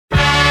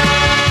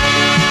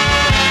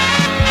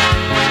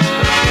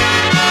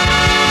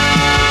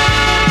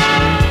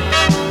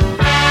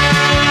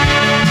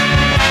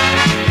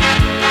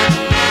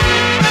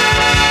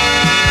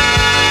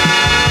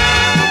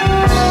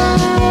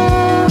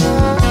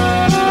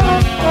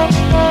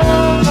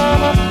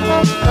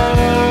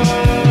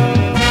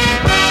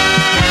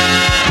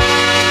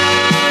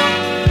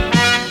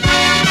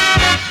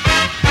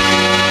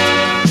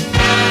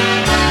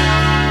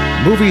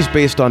Movies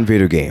based on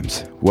video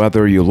games,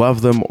 whether you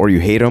love them or you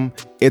hate them,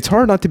 it's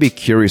hard not to be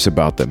curious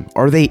about them.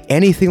 Are they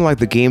anything like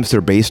the games they're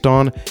based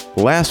on?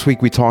 Last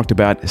week we talked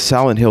about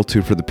Silent Hill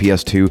 2 for the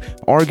PS2,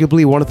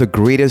 arguably one of the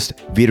greatest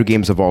video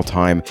games of all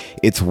time.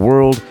 Its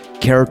world,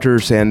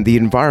 characters, and the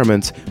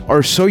environments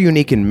are so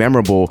unique and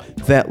memorable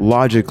that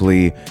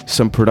logically,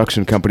 some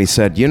production company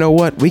said, you know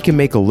what, we can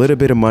make a little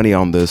bit of money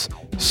on this.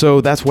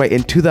 So that's why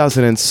in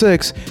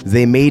 2006,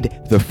 they made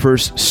the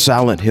first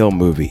Silent Hill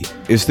movie.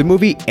 Is the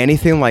movie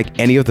anything like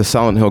any of the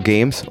Silent Hill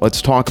games?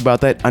 Let's talk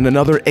about that on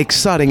another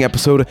exciting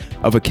episode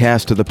of A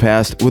Cast to the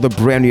Past, with a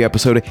brand new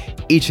episode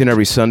each and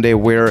every Sunday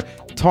where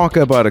talk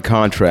about a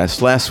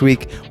contrast. Last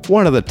week,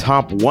 one of the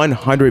top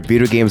 100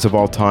 video games of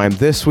all time.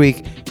 This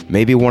week,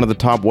 maybe one of the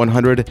top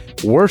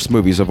 100 worst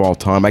movies of all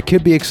time. I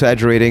could be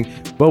exaggerating,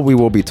 but we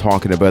will be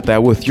talking about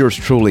that with yours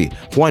truly,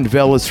 Juan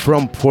Velas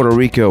from Puerto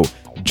Rico.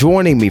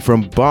 Joining me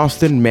from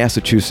Boston,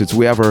 Massachusetts,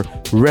 we have our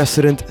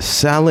resident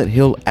Silent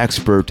Hill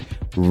expert,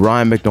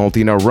 Ryan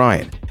McNulty. Now,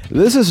 Ryan,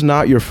 this is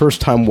not your first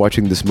time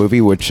watching this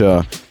movie, which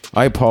I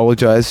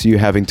apologize you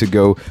having to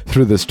go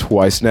through this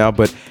twice now,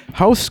 but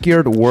how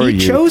scared were you?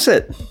 He chose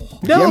it.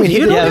 No, yeah, I mean,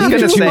 you don't have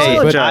to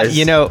apologize.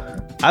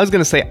 I was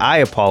going to say I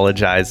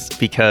apologize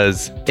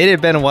because it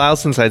had been a while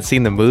since I'd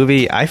seen the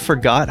movie. I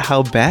forgot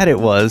how bad it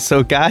was.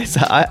 So, guys,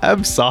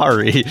 I'm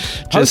sorry.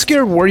 How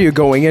scared were you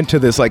going into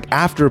this, like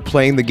after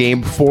playing the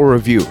game for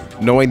review,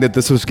 knowing that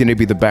this was going to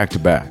be the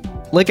back-to-back?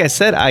 Like I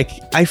said,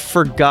 I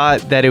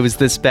forgot that it was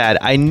this bad.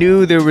 I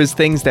knew there was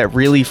things that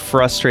really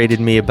frustrated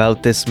me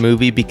about this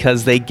movie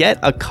because they get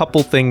a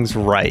couple things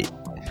right,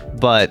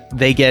 but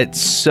they get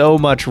so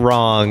much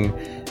wrong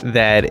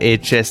that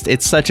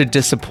it's such a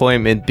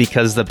disappointment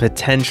because the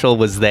potential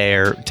was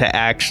there to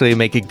actually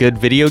make a good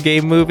video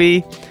game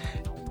movie,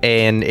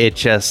 and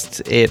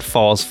it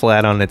falls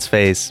flat on its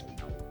face.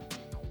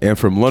 And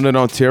from London,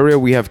 Ontario,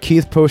 we have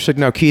Keith Poshik.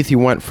 Now, Keith, you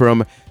went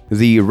from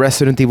the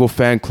Resident Evil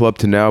fan club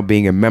to now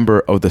being a member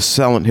of the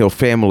Silent Hill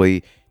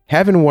family.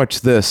 Having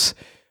watched this,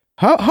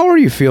 how are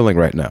you feeling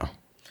right now?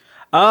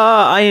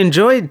 I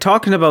enjoyed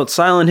talking about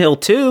Silent Hill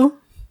 2.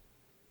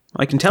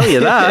 I can tell you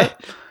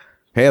that.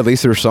 Hey, at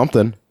least there's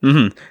something.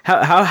 Mm-hmm.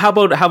 How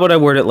about I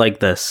word it like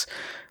this?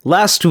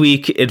 Last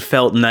week, it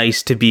felt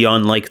nice to be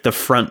on like the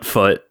front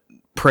foot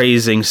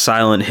praising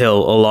Silent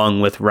Hill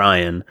along with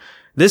Ryan.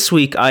 This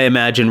week, I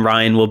imagine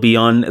Ryan will be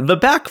on the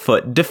back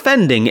foot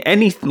defending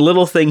any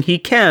little thing he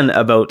can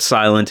about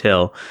Silent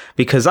Hill,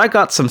 because I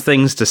got some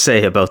things to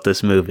say about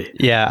this movie.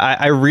 Yeah,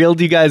 I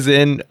reeled you guys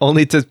in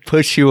only to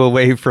push you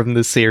away from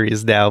the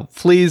series now.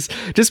 Please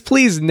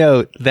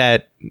note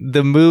that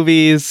the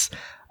movies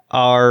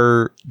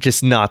are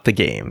just not the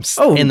games,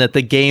 and that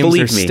the games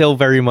are still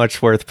very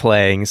much worth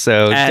playing.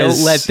 So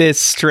don't let this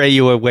stray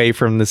you away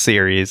from the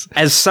series.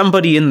 As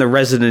somebody in the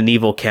Resident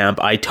Evil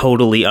camp, I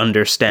totally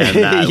understand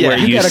that. Yeah, where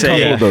you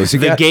say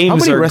the games how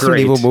many are Resident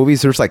great. Evil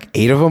movies? There's like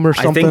 8 of them or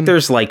something. I think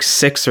there's like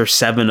 6 or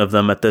 7 of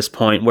them at this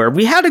point. Where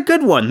we had a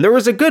good one, there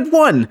was a good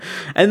one,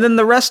 and then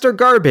the rest are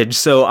garbage.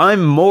 So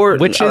I'm more.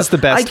 Which is the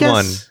best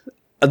one?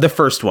 The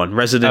first one,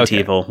 Resident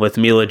Evil, with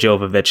Mila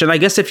Jovovich. And I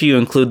guess if you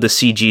include the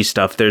CG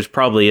stuff, there's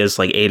probably is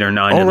like 8 or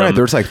 9 of them. Right,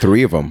 there's like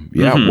 3 of them.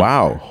 Yeah,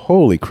 Wow.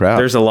 Holy crap.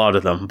 There's a lot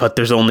of them, but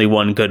there's only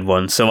one good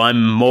one. So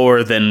I'm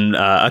more than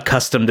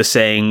accustomed to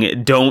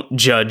saying, don't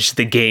judge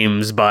the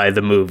games by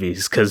the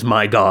movies, because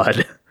my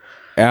God.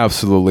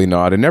 Absolutely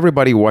not. And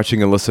everybody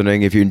watching and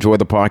listening, if you enjoy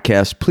the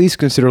podcast, please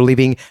consider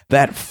leaving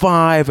that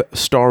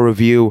 5-star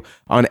review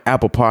on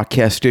Apple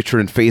Podcasts, Stitcher,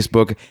 and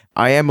Facebook.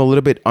 I am a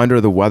little bit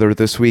under the weather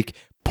this week.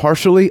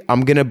 Partially,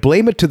 I'm going to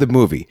blame it to the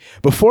movie.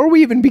 Before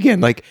we even begin,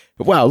 like,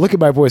 wow, look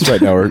at my voice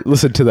right now, or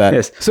listen to that.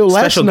 Yes. So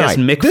last Special night, guest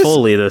Mick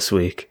Foley this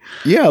week.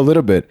 Yeah, a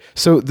little bit.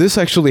 So this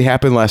actually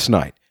happened last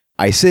night.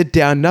 I sit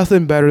down,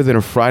 nothing better than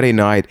a Friday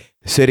night,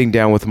 sitting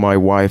down with my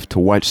wife to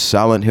watch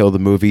Silent Hill, the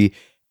movie.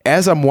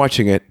 As I'm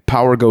watching it,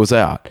 power goes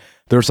out.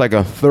 There's like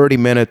a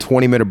 30-minute,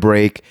 20-minute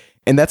break.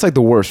 And that's like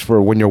the worst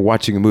for when you're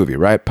watching a movie,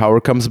 right? Power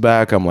comes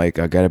back. I'm like,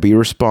 I got to be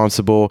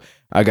responsible.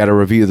 I got to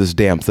review this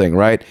damn thing,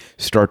 right?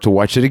 Start to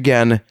watch it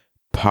again.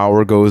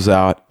 Power goes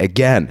out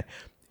again.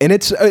 And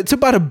it's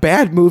about a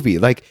bad movie.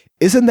 Like,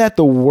 isn't that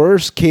the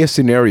worst case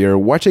scenario?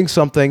 Watching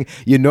something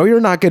you know you're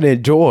not going to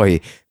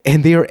enjoy,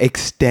 and they are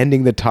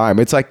extending the time.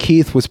 It's like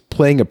Keith was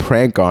playing a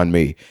prank on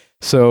me.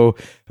 So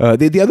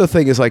the other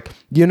thing is, like,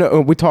 you know,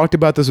 we talked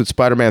about this with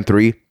Spider-Man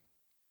 3.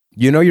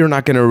 You know you're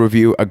not going to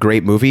review a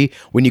great movie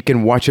when you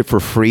can watch it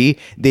for free.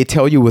 They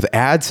tell you with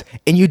ads,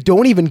 and you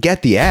don't even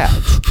get the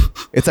ads.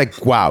 It's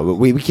like, wow,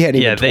 we can't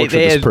even torture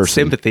this person.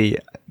 Had sympathy,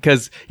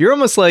 because you're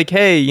almost like,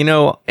 hey, you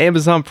know,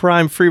 Amazon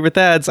Prime free with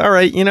ads. All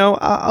right, you know,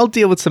 I'll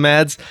deal with some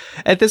ads.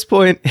 At this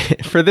point,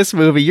 for this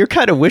movie, you're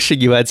kind of wishing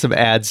you had some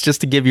ads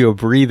just to give you a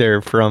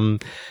breather from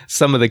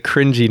some of the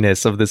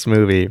cringiness of this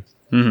movie.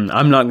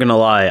 I'm not going to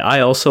lie.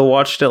 I also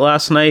watched it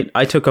last night.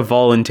 I took a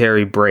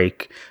voluntary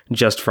break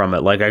just from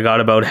it. Like, I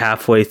got about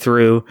halfway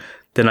through,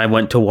 then I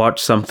went to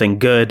watch something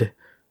good,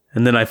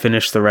 and then I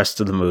finished the rest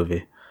of the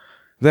movie.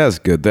 That's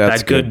good.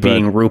 That's good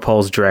being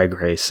RuPaul's Drag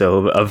Race,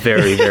 so a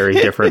very, very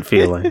different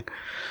feeling.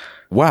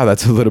 Wow,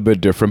 that's a little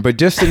bit different. But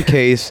just in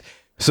case,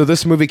 so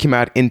this movie came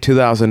out in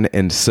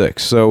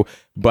 2006. So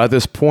by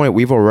this point,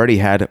 we've already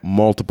had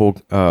multiple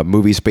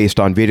movies based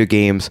on video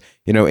games.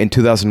 You know, in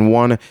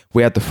 2001,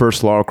 we had the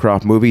first Lara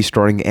Croft movie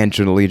starring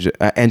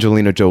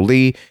Angelina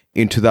Jolie.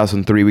 In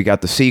 2003, we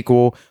got the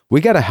sequel. We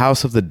got a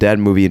House of the Dead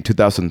movie in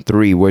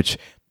 2003, which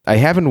I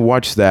haven't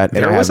watched that.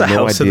 There was a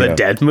House of the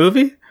Dead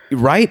movie?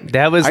 Right?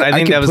 That was, I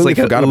think that was like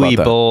a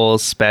Uwe Boll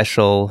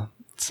special.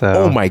 So.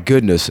 Oh my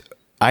goodness.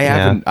 I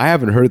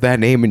haven't heard that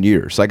name in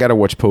years. I got to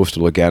watch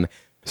Postal again.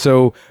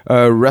 So,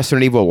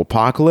 Resident Evil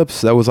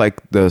Apocalypse, that was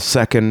like the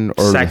second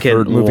or the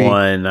third movie.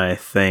 One, I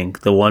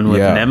think. The one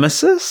with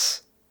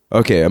Nemesis?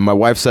 Okay, and my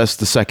wife says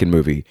the second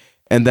movie.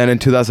 And then in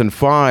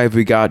 2005,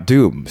 we got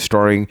Doom,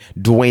 starring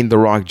Dwayne "The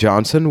Rock"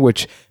 Johnson,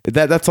 which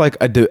that's like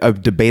a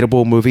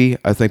debatable movie.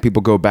 I think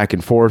people go back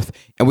and forth.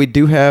 And we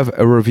do have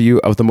a review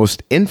of the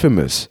most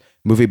infamous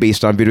movie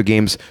based on video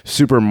games,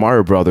 Super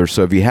Mario Brothers.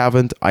 So if you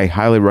haven't, I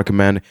highly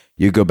recommend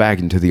you go back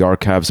into the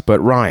archives. But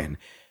Ryan,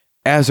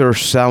 as our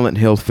Silent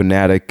Hill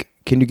fanatic,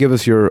 can you give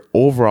us your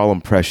overall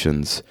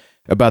impressions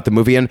about the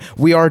movie? And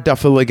we are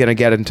definitely going to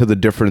get into the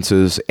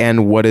differences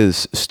and what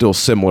is still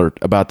similar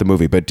about the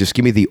movie, but just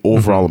give me the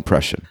overall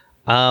impression.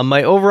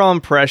 My overall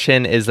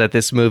impression is that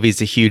this movie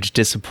is a huge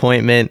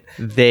disappointment.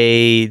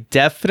 They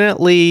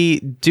definitely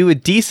do a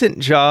decent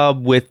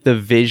job with the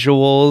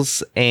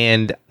visuals,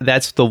 and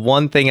that's the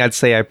one thing I'd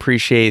say I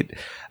appreciate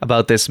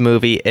about this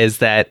movie is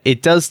that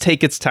it does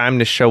take its time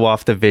to show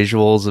off the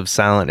visuals of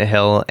Silent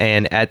Hill,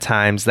 and at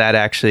times that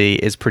actually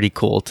is pretty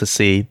cool to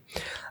see.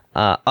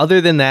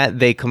 Other than that,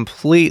 they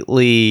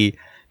completely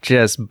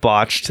just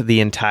botched the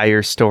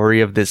entire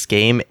story of this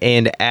game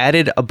and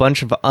added a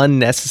bunch of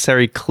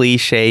unnecessary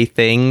cliche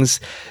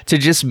things to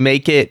just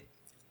make it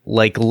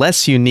like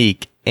less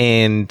unique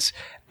and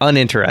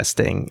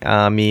uninteresting.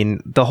 I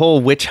mean, the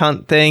whole witch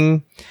hunt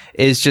thing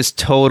is just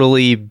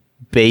totally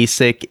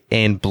basic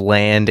and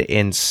bland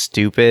and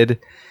stupid.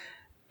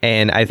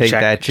 And I think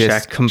that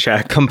just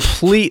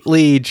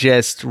completely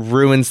just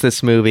ruins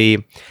this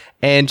movie,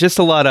 and just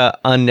a lot of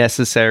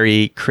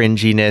unnecessary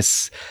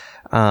cringiness.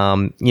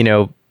 You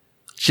know,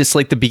 just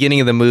like the beginning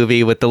of the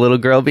movie with the little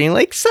girl being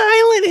like,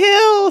 Silent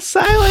Hill,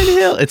 Silent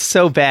Hill. It's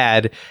so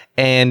bad.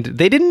 And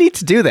they didn't need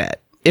to do that.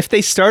 If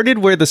they started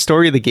where the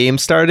story of the game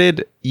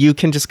started, you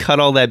can just cut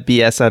all that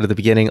BS out of the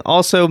beginning.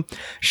 Also,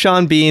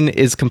 Sean Bean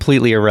is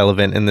completely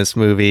irrelevant in this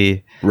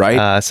movie.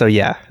 Right. So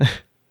yeah,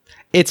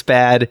 it's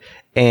bad.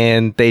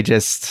 And they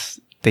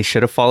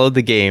should have followed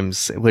the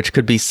games, which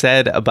could be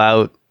said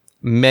about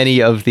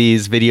many of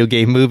these video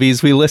game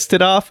movies we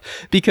listed off,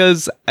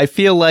 because I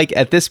feel like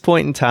at this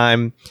point in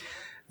time,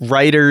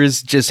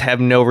 writers just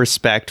have no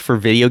respect for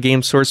video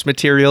game source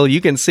material. You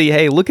can see,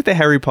 hey, look at the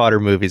Harry Potter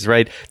movies,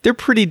 right? They're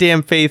pretty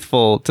damn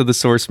faithful to the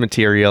source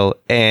material,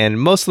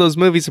 and most of those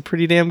movies are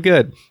pretty damn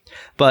good.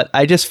 But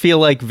I just feel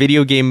like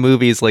video game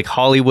movies, like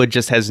Hollywood,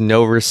 just has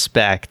no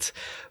respect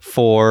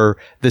for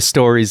the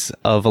stories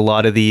of a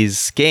lot of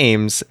these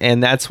games,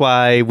 and that's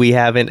why we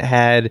haven't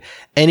had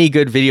any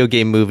good video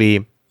game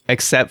movie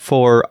except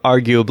for not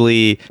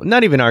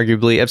even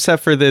arguably,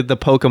 except for the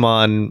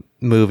Pokemon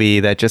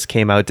movie that just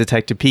came out,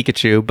 Detective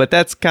Pikachu. But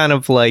that's kind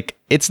of like,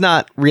 it's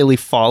not really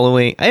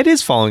it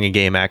is following a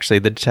game, actually,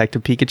 the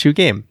Detective Pikachu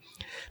game.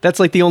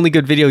 That's like the only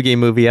good video game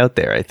movie out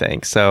there, I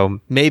think. So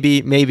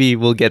maybe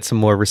we'll get some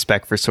more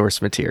respect for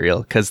source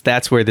material, because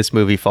that's where this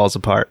movie falls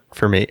apart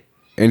for me.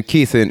 And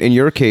Keith, in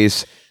your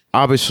case,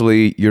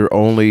 obviously your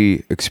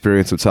only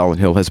experience with Silent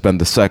Hill has been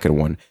the second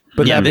one.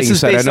 But yeah, this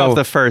is based off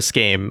the first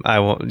game.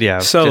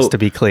 So just to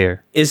be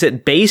clear. Is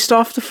it based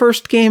off the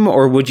first game,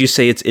 or would you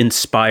say it's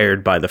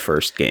inspired by the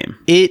first game?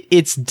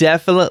 It's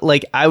definitely,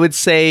 like, I would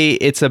say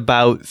it's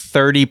about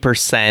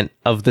 30%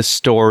 of the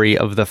story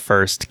of the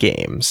first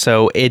game.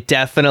 So it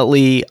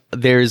definitely,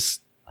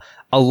 there's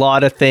a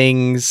lot of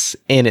things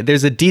in it.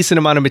 There's a decent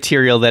amount of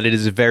material that it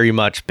is very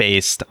much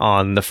based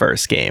on the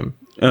first game.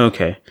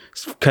 Okay,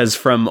 because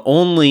from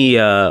only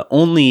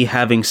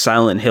having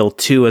Silent Hill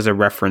 2 as a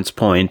reference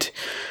point,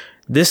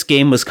 this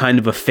game was kind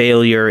of a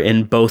failure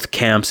in both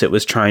camps it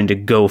was trying to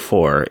go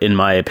for, in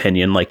my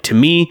opinion. Like, to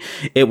me,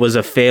 it was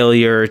a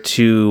failure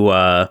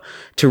to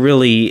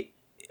really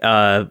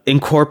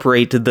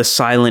incorporate the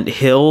Silent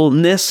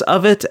Hill-ness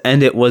of it,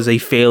 and it was a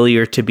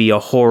failure to be a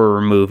horror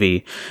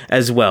movie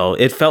as well.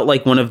 It felt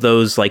like one of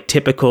those like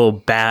typical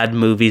bad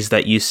movies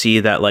that you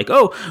see that like,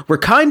 oh, we're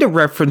kind of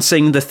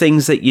referencing the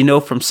things that you know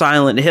from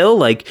Silent Hill,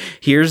 like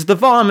here's the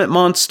vomit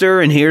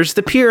monster, and here's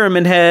the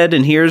pyramid head,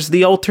 and here's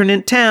the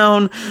alternate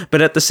town,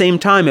 but at the same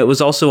time, it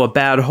was also a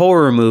bad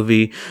horror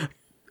movie.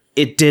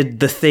 It did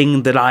the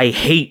thing that I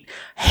hate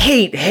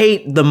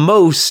the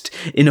most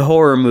in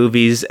horror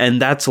movies,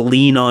 and that's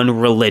lean on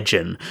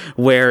religion,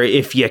 where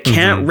if you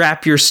can't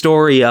wrap your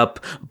story up,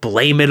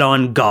 blame it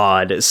on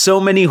God. So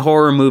many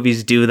horror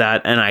movies do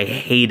that, and I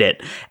hate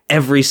it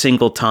every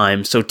single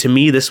time. So to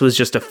me, this was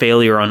just a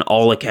failure on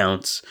all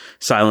accounts,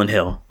 Silent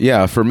Hill.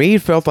 Yeah, for me,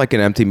 it felt like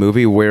an empty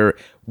movie where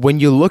when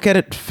you look at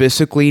it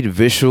physically,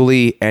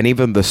 visually, and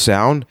even the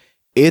sound,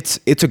 it's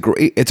a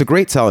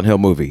great Silent Hill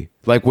movie.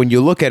 Like when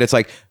you look at it, it's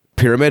like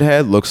Pyramid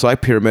Head looks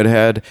like Pyramid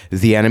Head.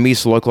 The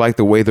enemies look like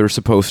the way they're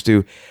supposed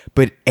to,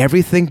 but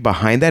everything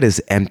behind that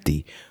is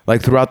empty.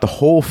 Like throughout the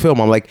whole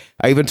film, I'm like,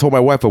 I even told my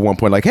wife at one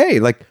point, like, hey,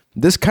 like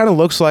this kind of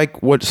looks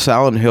like what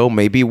Silent Hill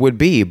maybe would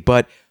be,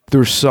 but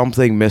there's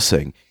something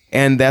missing.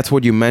 And that's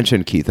what you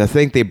mentioned, Keith. I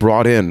think they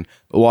brought in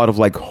a lot of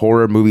like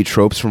horror movie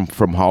tropes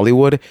from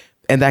Hollywood,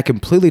 and that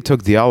completely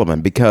took the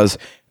element, because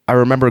I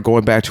remember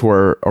going back to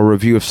our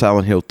review of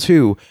Silent Hill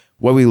 2,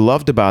 what we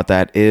loved about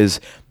that is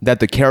that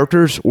the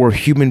characters were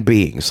human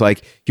beings.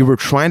 Like you were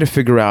trying to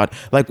figure out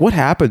like what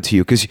happened to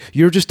you, because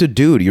you're just a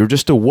dude, you're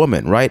just a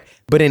woman, right?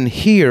 But in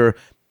here,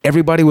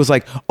 everybody was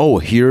like, oh,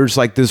 here's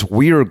like this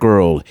weird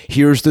girl,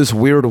 here's this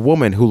weird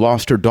woman who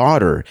lost her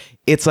daughter.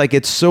 It's like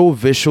it's so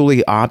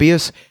visually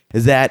obvious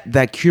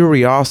that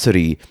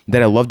curiosity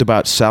that I loved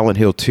about Silent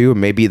Hill 2,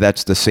 and maybe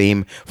that's the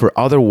same for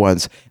other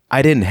ones,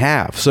 I didn't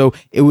have. So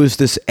it was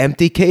this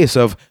empty case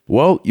of,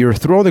 well, you're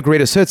throwing the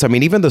greatest hits. I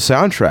mean, even the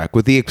soundtrack,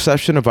 with the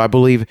exception of, I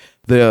believe,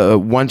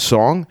 the one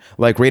song,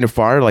 like Rain of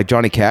Fire, like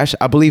Johnny Cash,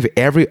 I believe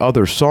every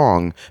other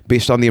song,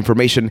 based on the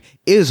information,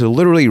 is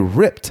literally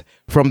ripped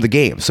from the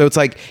game. So it's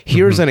like,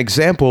 here's an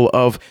example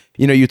of,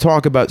 you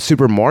talk about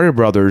Super Mario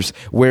Brothers,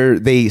 where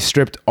they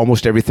stripped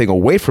almost everything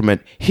away from it.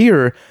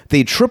 Here,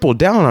 they tripled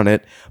down on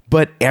it,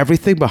 but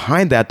everything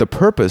behind that, the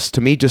purpose,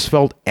 to me, just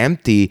felt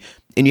empty.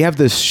 And you have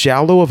this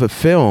shallow of a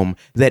film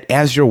that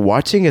as you're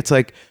watching, it's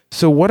like,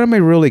 so what am I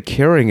really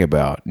caring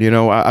about?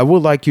 I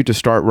would like you to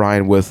start,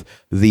 Ryan, with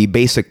the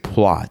basic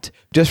plot.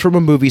 Just from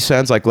a movie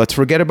sense, like let's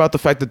forget about the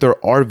fact that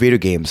there are video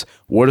games.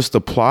 What is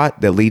the plot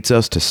that leads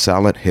us to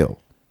Silent Hill?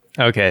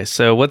 Okay,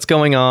 so what's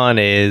going on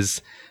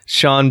is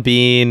Sean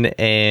Bean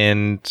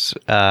and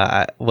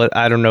what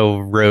I don't know,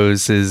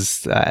 Rose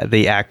is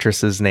the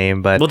actress's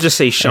name, but we'll just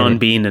say Sean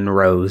Bean and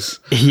Rose.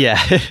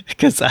 Yeah,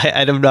 because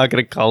I'm not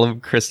going to call him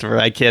Christopher.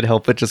 I can't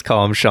help but just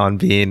call him Sean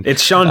Bean.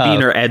 It's Sean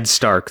Bean or Ed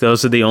Stark.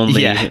 Those are the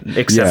only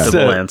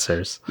acceptable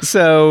answers.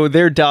 So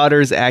their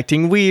daughter's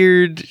acting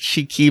weird.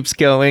 She keeps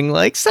going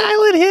like,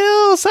 Silent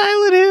Hill,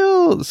 Silent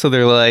Hill. So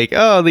they're like,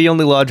 oh, the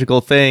only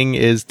logical thing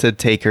is to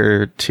take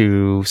her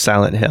to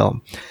Silent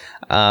Hill.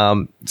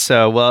 Well,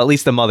 at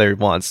least the mother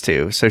wants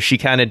to. So she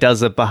kind of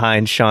does it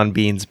behind Sean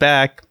Bean's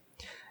back,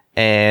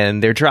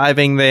 and they're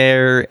driving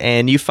there,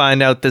 and you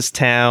find out this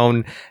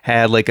town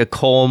had like a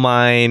coal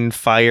mine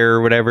fire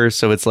or whatever,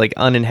 so it's like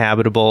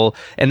uninhabitable.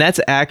 And that's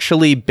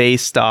actually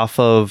based off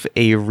of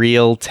a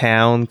real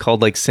town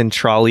called like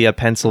Centralia,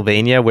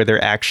 Pennsylvania, where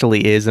there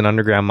actually is an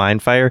underground mine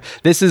fire.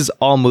 This is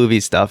all movie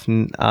stuff.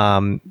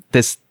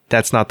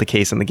 That's not the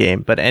case in the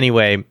game. But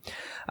anyway,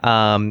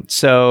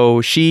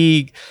 so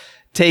she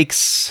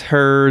takes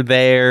her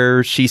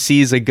there. She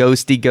sees a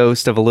ghosty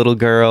ghost of a little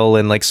girl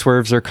and like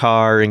swerves her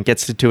car and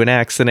gets into an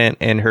accident,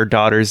 and her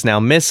daughter's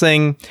now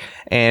missing,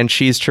 and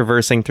she's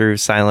traversing through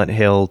Silent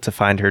Hill to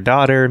find her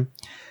daughter.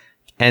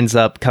 Ends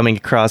up coming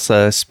across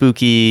a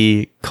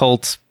spooky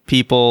cult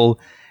people,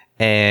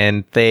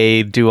 and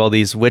they do all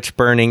these witch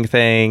burning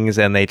things,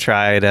 and they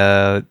try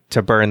to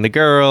burn the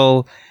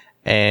girl,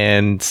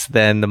 and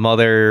then the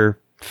mother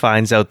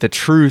finds out the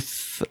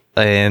truth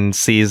and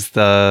sees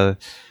the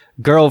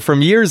girl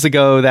from years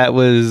ago that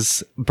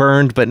was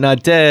burned but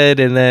not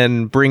dead, and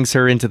then brings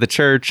her into the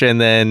church,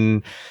 and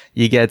then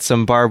you get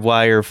some barbed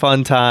wire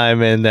fun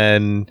time, and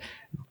then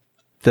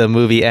the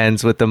movie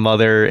ends with the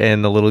mother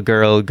and the little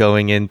girl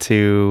going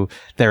into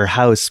their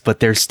house,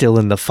 but they're still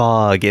in the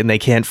fog, and they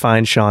can't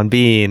find Sean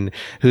Bean,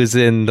 who's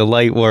in the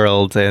light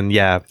world. And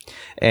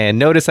and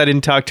notice I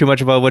didn't talk too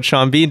much about what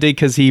Sean Bean did,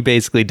 because he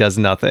basically does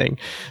nothing.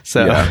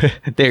 So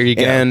there you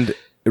go. And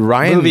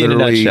Ryan, movie in a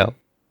nutshell.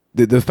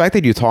 The fact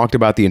that you talked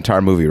about the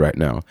entire movie right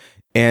now,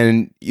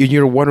 and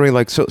you're wondering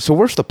like, so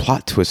where's the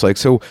plot twist? Like,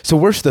 so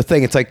where's the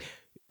thing? It's like,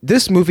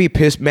 this movie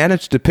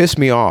managed to piss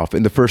me off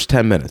in the first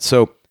 10 minutes.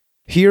 So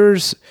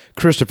here's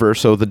Christopher,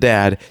 so the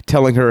dad,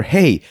 telling her,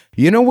 hey,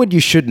 you know what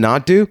you should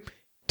not do?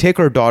 Take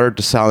our daughter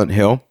to Silent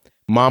Hill.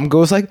 Mom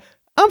goes like,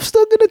 I'm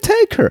still going to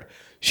take her.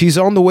 She's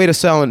on the way to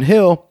Silent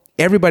Hill.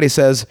 Everybody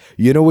says,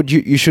 you know what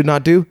you should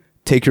not do?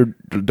 Take your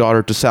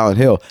daughter to Silent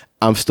Hill.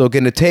 I'm still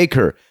going to take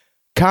her.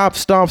 Cop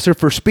stops her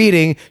for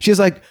speeding. She's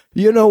like,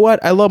 you know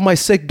what? I love my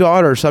sick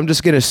daughter, so I'm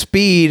just going to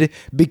speed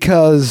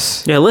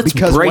because... Yeah, let's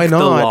because break why the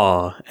not?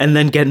 law and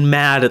then get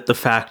mad at the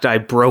fact I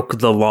broke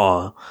the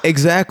law.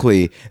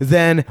 Exactly.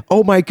 Then,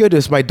 oh my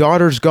goodness, my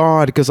daughter's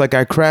gone because like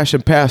I crashed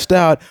and passed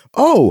out.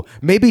 Oh,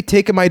 maybe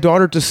taking my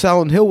daughter to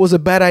Silent Hill was a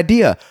bad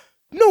idea.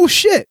 No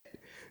shit.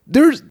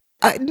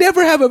 I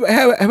never have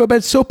I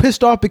been so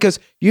pissed off, because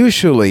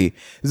usually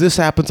this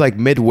happens like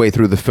midway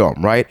through the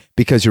film, right?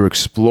 Because you're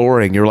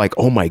exploring, you're like,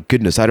 oh my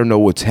goodness, I don't know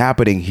what's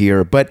happening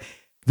here. But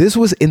this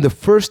was in the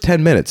first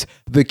 10 minutes.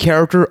 The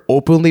character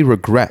openly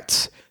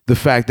regrets the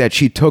fact that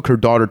she took her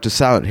daughter to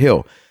Silent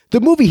Hill. The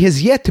movie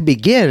has yet to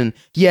begin,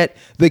 yet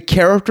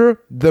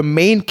the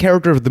main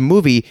character of the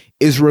movie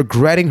is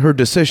regretting her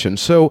decision.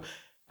 So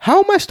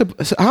how am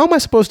I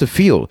supposed to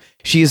feel?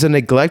 She is a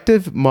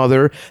neglected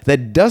mother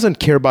that doesn't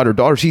care about her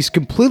daughter. She's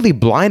completely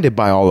blinded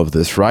by all of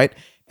this, right?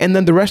 And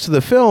then the rest of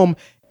the film,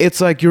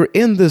 it's like you're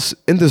in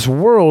this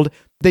world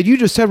that you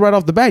just said right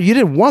off the bat, you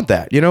didn't want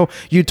that. You know,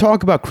 you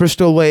talk about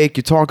Crystal Lake,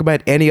 you talk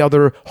about any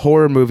other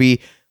horror movie,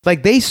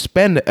 like they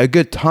spend a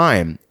good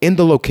time in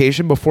the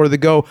location before they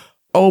go,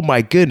 oh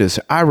my goodness,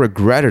 I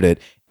regretted it.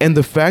 And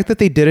the fact that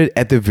they did it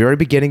at the very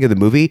beginning of the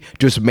movie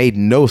just made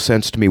no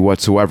sense to me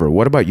whatsoever.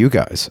 What about you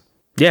guys?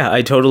 Yeah,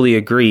 I totally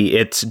agree.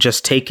 It's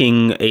just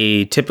taking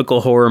a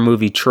typical horror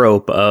movie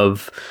trope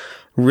of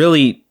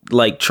really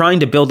like trying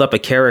to build up a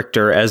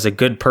character as a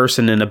good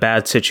person in a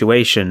bad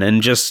situation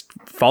and just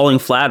falling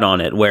flat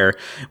on it, where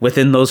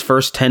within those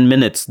first 10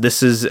 minutes,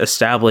 this is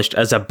established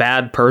as a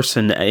bad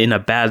person in a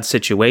bad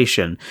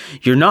situation.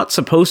 You're not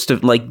supposed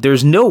to, like,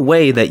 there's no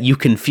way that you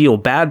can feel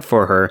bad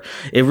for her.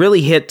 It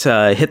really hit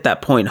that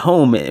point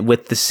home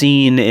with the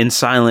scene in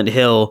Silent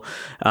Hill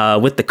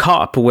with the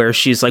cop where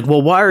she's like,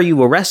 well, why are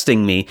you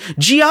arresting me?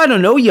 Gee, I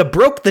don't know. You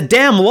broke the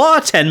damn law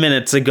 10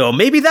 minutes ago.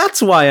 Maybe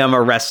that's why I'm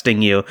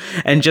arresting you.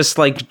 And just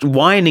like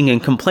whining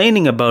and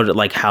complaining about it.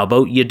 Like, how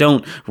about you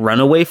don't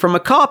run away from a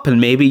cop and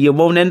maybe you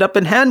won't end up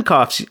in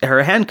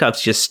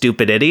handcuffs, you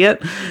stupid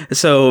idiot.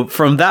 So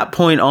from that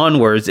point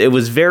onwards, it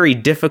was very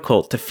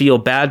difficult to feel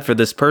bad for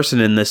this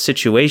person in this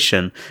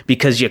situation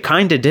because you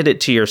kind of did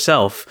it to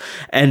yourself.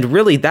 And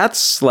really, that's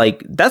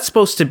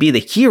supposed to be the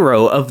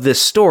hero of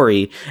this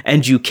story,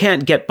 and you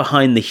can't get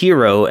behind the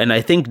hero. And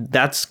I think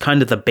that's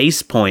kind of the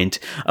base point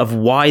of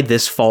why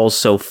this falls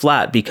so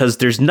flat, because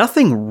there's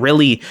nothing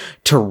really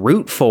to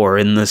root for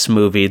in this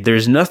movie.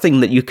 There's nothing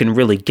that you can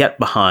really get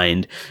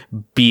behind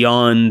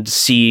beyond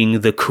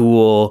seeing the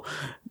cool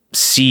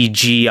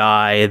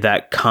CGI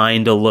that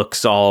kind of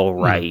looks all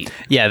right.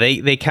 Yeah,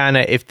 they kind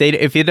of if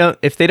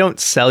they don't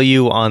sell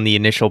you on the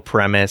initial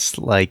premise,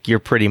 like you're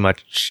pretty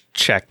much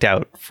checked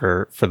out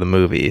for the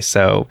movie.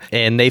 So,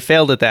 and they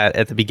failed at that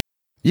at the beginning.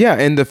 Yeah,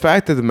 and the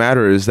fact of the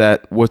matter is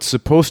that what's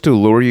supposed to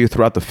lure you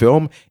throughout the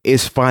film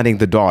is finding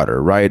the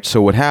daughter, right?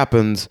 So what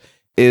happens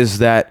is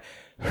that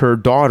her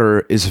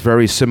daughter is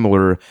very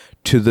similar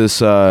to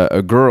this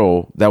a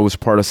girl that was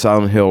part of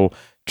Silent Hill.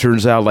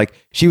 Turns out, like,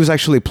 she was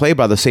actually played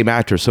by the same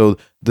actor. So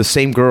the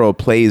same girl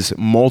plays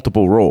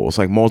multiple roles,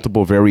 like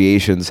multiple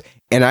variations.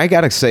 And I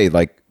gotta say,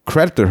 like,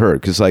 credit to her,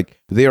 because like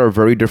they are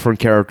very different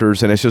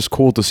characters, and it's just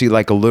cool to see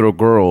like a little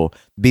girl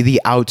be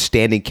the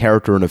outstanding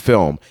character in a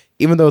film,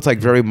 even though it's like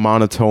very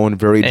monotone,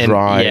 very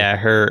dry. Yeah,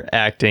 her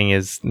acting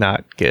is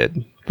not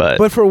good.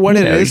 But for what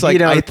it is,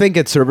 like, I think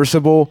it's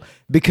serviceable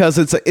because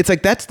it's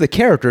like that's the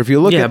character. If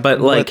you look at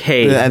but like,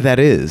 hey, that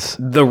is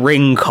The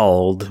Ring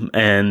called,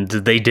 and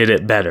they did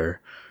it better.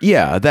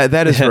 Yeah,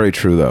 that is very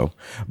true though.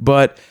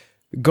 But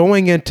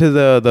going into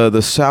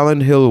the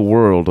Silent Hill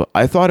world,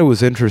 I thought it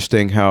was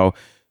interesting how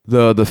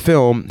the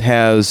film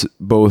has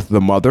both the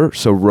mother,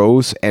 so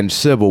Rose, and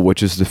Sybil,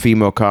 which is the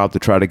female cop to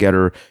try to get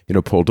her,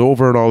 pulled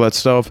over and all that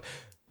stuff.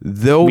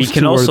 Those we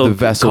can two also are the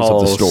vessels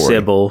call of the story.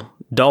 Sybil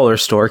dollar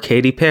store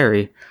Katy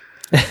Perry.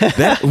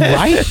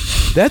 Right?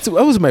 That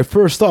was my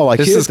first thought. Like,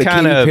 this here's is the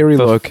kind Katy of Perry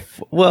look.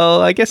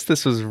 Well, I guess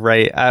this was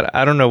right.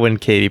 I don't know when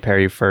Katy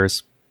Perry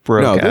first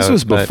broke out. No, this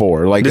was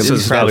before. Like, this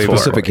was that probably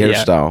specific before,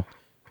 hairstyle.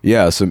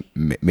 Yeah, so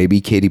maybe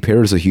Katy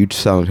Perry is a huge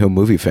Silent Hill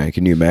movie fan.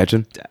 Can you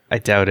imagine? I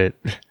doubt it.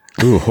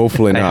 Ooh,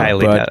 hopefully not. I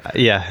highly doubt.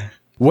 Yeah.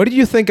 What did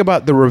you think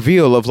about the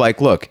reveal of, like,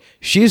 look,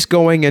 she's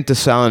going into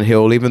Silent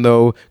Hill, even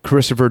though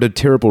Christopher did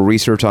terrible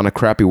research on a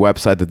crappy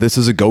website that this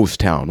is a ghost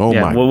town. Oh,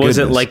 my what was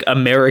goodness. it, like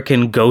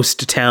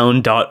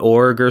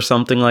AmericanGhostTown.org or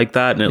something like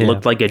that? And it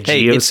looked like a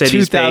GeoCities it's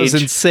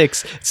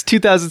 2006. page. It's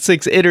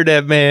 2006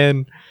 internet,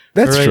 man.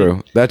 That's right?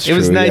 true. That's true. It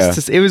was nice yeah.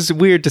 to. It was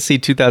weird to see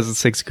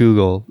 2006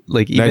 Google.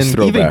 Like,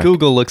 even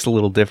Google looks a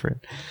little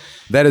different.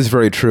 That is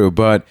very true.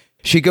 But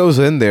she goes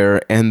in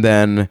there and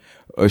then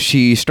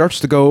she starts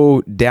to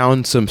go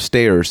down some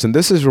stairs. And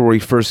this is where we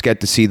first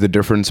get to see the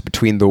difference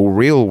between the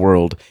real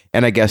world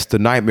and, I guess, the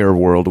nightmare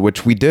world,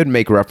 which we did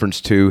make reference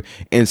to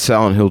in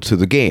Silent Hill 2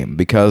 the game.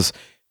 Because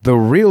the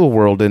real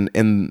world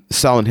in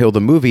Silent Hill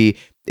the movie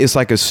is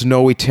like a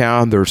snowy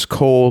town. There's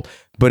cold,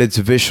 but it's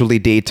visually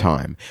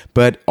daytime.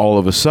 But all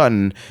of a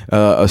sudden,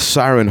 a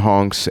siren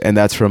honks, and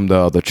that's from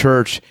the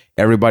church.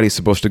 Everybody's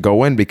supposed to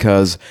go in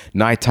because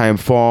nighttime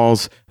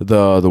falls,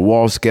 the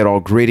walls get all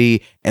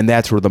gritty, and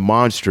that's where the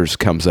monsters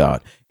comes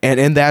out.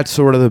 And that's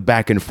sort of the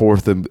back and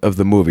forth of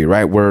the movie,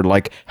 right? Where,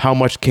 like, how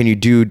much can you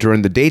do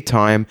during the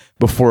daytime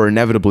before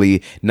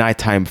inevitably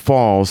nighttime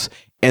falls?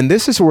 And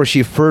this is where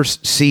she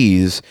first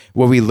sees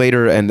what we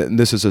later, and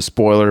this is a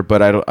spoiler,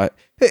 but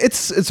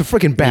it's a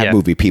freaking bad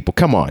movie, people.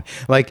 Come on.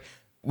 Like,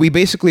 we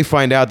basically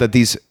find out that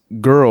these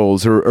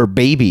girls or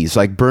babies,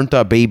 like burnt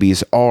up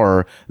babies,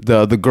 are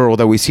the girl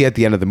that we see at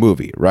the end of the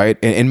movie,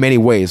 right? In many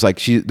ways,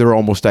 like they're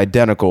almost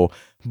identical,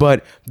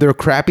 but they're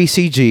crappy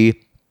CG.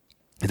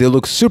 They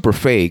look super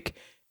fake.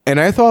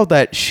 And I thought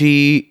that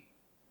she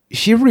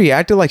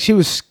reacted like she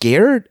was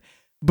scared,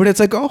 but it's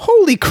like, oh,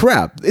 holy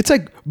crap. It's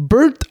like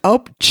burnt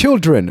up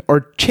children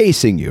are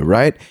chasing you,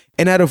 right?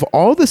 And out of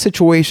all the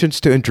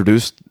situations to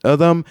introduce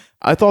them,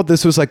 I thought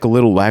this was like a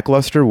little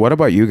lackluster. What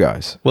about you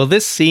guys? Well,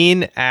 this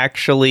scene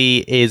actually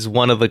is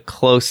one of the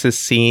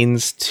closest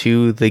scenes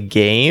to the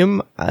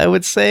game, I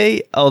would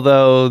say.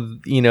 Although,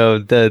 you know,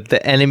 the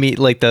enemy,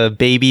 like the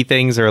baby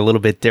things are a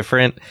little bit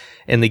different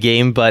in the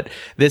game, but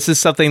this is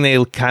something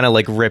they kind of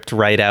like ripped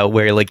right out,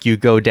 where like you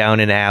go down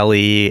an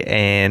alley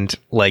and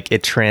like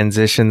it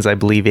transitions, I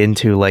believe,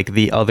 into like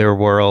the other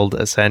world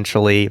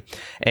essentially,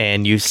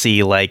 and you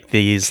see like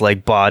these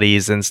like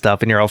bodies and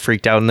stuff, and you're all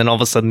freaked out, and then all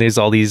of a sudden there's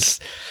all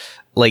these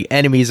like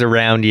enemies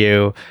around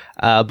you.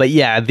 But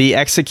yeah, the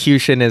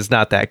execution is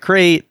not that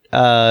great.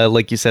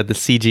 Like you said, the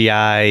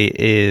CGI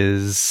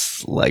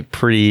is like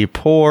pretty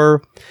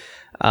poor.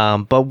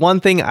 But one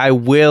thing I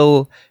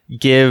will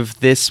give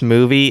this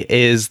movie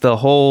is the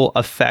whole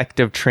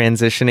effect of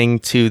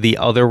transitioning to the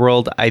other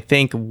world, I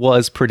think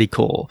was pretty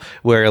cool.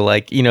 Where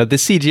like, you know, the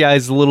CGI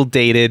is a little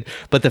dated,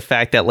 but the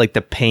fact that like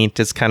the paint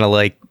is kind of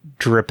like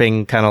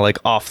dripping kind of like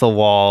off the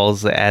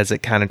walls as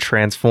it kind of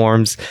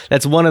transforms.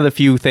 That's one of the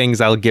few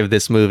things I'll give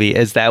this movie,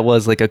 is that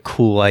was like a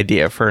cool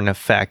idea for an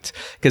effect.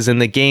 Because in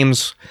the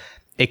games,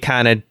 it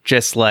kind of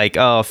just like,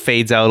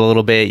 fades out a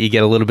little bit. You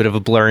get a little bit of a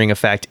blurring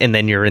effect, and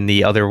then you're in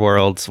the other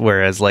worlds.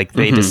 Whereas like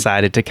they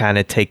decided to kind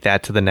of take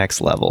that to the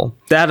next level.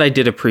 That I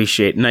did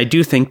appreciate. And I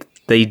do think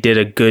they did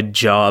a good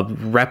job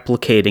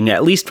replicating,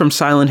 at least from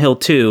Silent Hill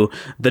 2,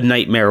 the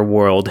nightmare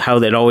world, how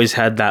it always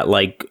had that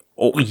like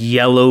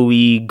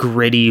yellowy,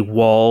 gritty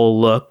wall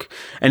look.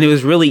 And it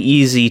was really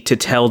easy to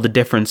tell the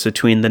difference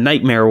between the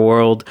nightmare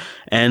world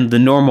and the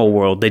normal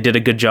world. They did a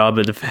good job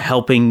of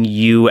helping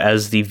you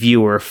as the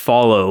viewer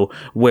follow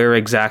where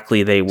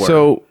exactly they were.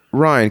 So,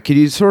 Ryan, can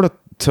you sort of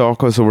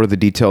talk us over the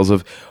details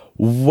of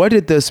what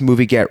did this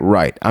movie get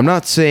right? I'm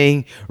not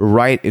saying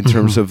right in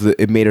terms of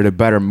it made it a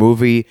better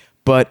movie,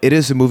 but it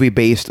is a movie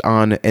based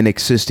on an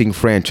existing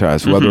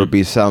franchise, whether it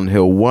be Silent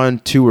Hill 1,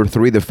 2, or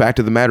 3. The fact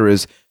of the matter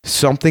is,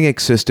 something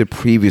existed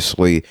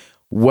previously.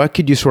 What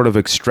could you sort of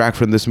extract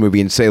from this movie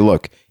and say,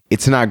 look,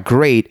 it's not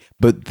great,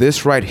 but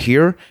this right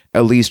here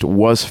at least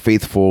was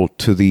faithful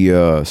to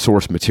the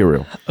source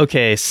material?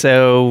 Okay,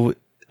 so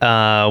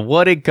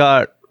what it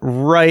got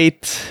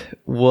right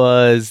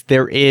was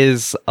there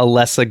is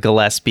Alessa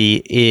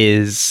Gillespie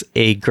is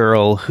a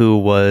girl who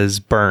was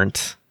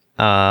burnt.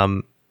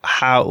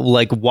 How,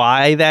 like,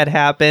 why that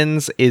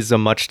happens is a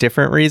much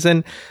different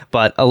reason,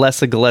 but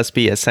Alessa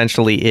Gillespie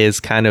essentially is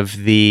kind of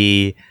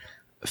the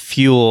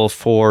fuel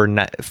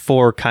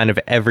for kind of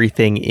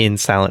everything in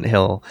Silent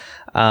Hill.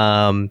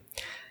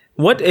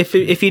 What,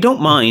 if you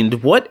don't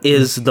mind, what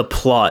is the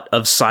plot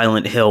of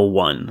Silent Hill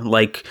 1?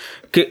 Like,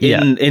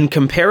 in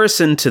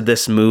comparison to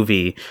this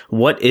movie,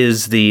 what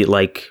is the,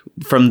 like,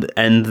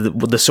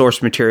 the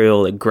source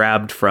material it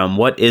grabbed from?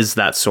 What is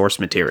that source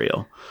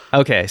material?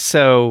 Okay,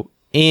 so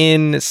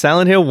in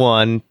Silent Hill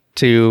 1,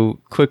 to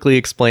quickly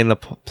explain the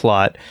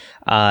plot,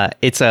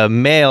 it's a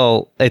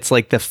male, it's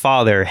like the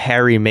father,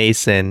 Harry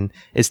Mason,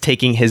 is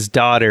taking his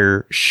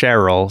daughter,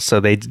 Cheryl, so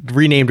they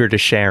renamed her to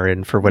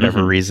Sharon for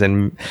whatever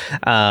reason.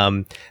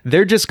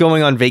 They're just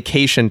going on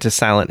vacation to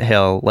Silent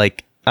Hill.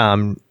 Like,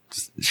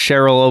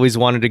 Cheryl always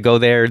wanted to go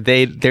there.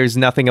 There's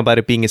nothing about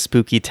it being a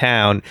spooky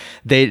town.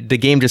 The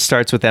game just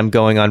starts with them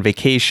going on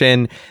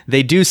vacation.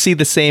 They do see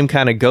the same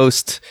kind of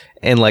ghost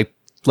and like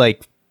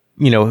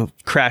you know,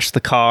 crash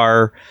the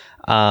car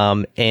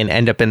and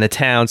end up in the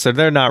town. So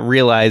they're not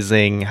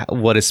realizing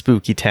what a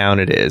spooky town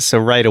it is. So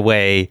right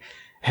away,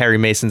 Harry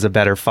Mason's a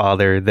better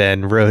father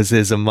than Rose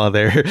is a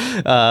mother.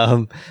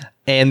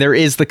 And there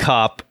is the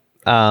cop,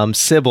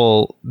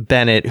 Sybil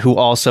Bennett, who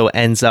also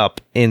ends up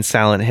in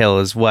Silent Hill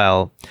as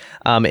well.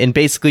 And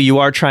basically you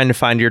are trying to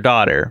find your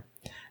daughter.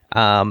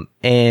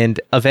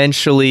 And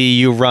eventually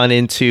you run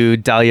into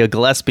Dahlia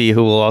Gillespie,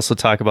 who we'll also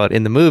talk about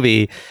in the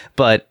movie.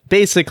 But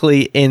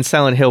basically in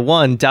Silent Hill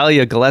 1,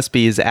 Dahlia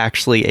Gillespie is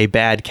actually a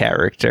bad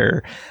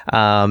character.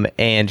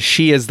 And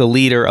she is the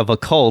leader of a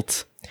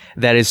cult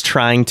that is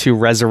trying to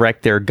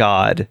resurrect their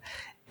god.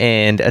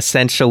 And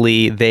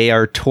essentially they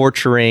are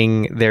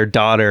torturing their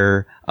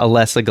daughter,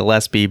 Alessa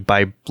Gillespie,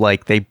 by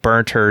like they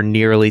burnt her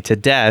nearly to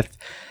death,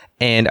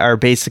 and are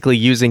basically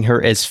using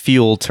her as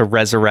fuel to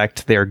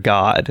resurrect their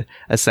god,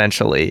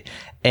 essentially.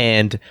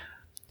 And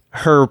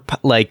her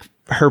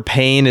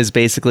pain is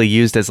basically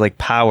used as like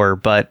power,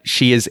 but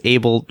she is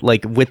able,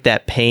 like, with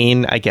that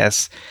pain, I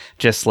guess,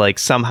 just like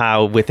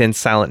somehow within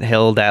Silent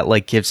Hill that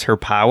like gives her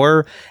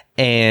power.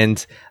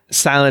 And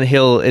Silent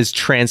Hill is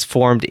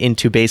transformed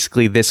into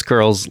basically this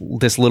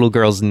little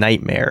girl's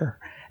nightmare.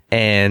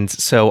 And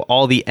so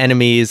all the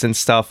enemies and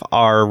stuff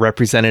are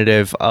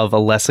representative of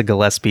Alessa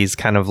Gillespie's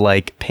kind of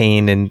like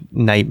pain and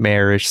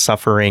nightmarish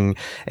suffering,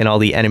 and all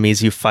the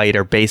enemies you fight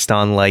are based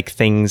on like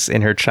things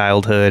in her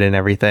childhood and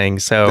everything.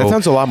 So that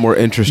sounds a lot more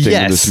interesting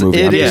in this movie.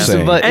 It is,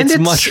 but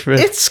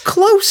it's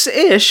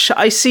close-ish.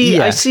 I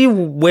see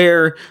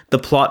where the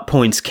plot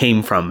points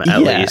came from,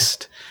 at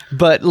least.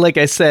 But like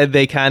I said,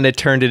 they kind of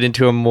turned it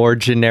into a more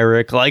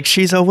generic, like,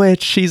 she's a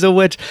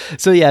witch.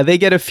 So yeah, they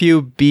get a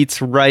few beats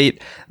right.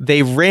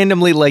 They ran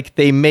randomly, like,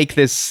 they make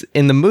this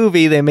in the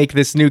movie, they make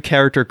this new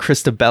character,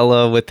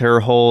 Christabella, with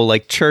her whole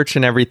like church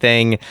and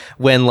everything,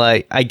 when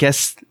like, I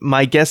guess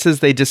my guess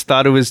is they just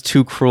thought it was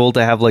too cruel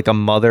to have like a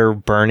mother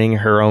burning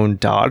her own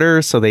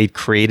daughter, so they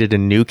created a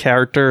new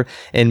character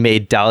and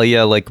made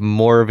Dahlia like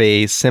more of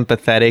a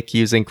sympathetic,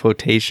 using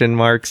quotation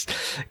marks,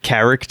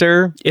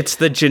 character. It's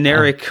the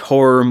generic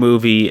horror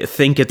movie,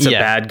 think it's a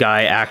bad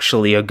guy,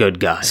 actually a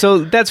good guy. So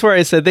that's where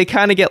I said they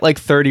kind of get like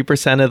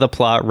 30% of the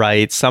plot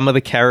right. Some of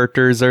the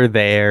characters are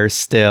there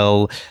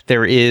still.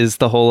 There is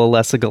the whole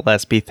Alessa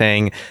Gillespie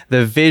thing.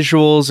 The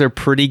visuals are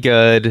pretty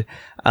good.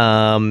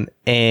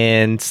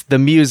 And the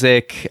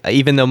music,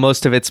 even though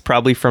most of it's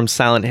probably from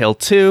Silent Hill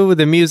 2,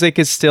 the music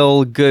is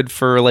still good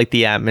for like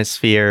the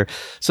atmosphere.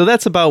 So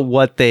that's about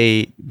what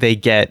they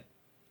get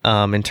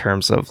in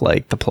terms of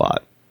like the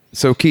plot.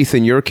 So Keith,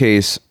 in your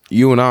case,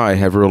 you and I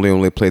have really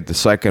only played the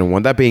second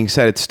one. That being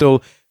said, it's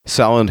still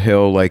Silent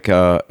Hill. Like,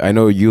 I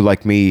know you,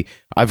 like me,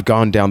 I've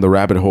gone down the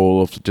rabbit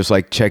hole of just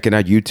like checking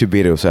out YouTube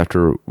videos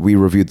after we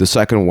reviewed the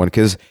second one,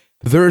 because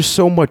there's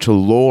so much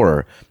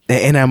lore,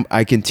 and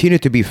I continue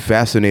to be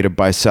fascinated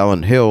by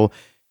Silent Hill.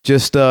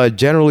 Just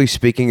generally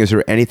speaking, is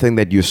there anything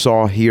that you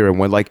saw here and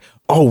went like,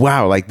 oh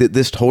wow, like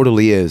this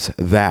totally is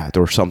that,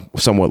 or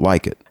somewhat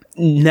like it?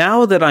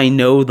 Now that I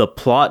know the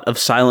plot of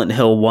Silent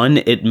Hill 1,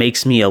 it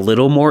makes me a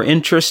little more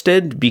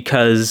interested,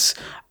 because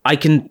I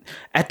can,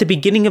 at the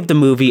beginning of the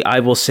movie,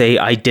 I will say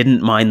I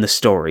didn't mind the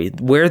story.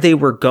 Where they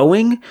were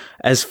going,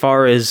 as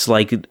far as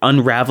like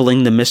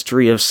unraveling the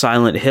mystery of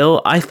Silent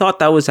Hill, I thought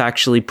that was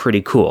actually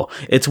pretty cool.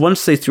 It's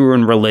once they threw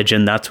in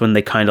religion, that's when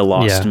they kind of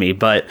lost me.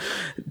 But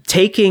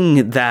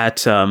taking that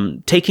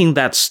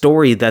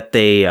story that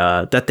they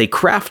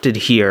crafted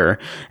here,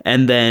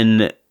 and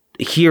then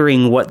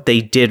hearing what they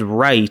did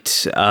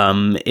right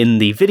in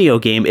the video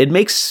game, it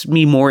makes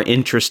me more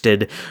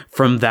interested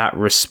from that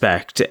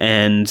respect.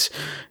 And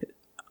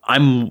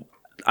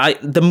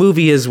the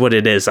movie is what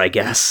it is, I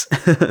guess.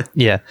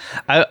 Yeah.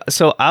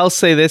 So I'll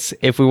say this,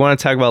 if we want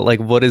to talk about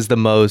like what is the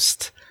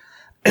most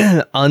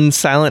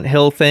un-Silent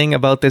Hill thing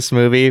about this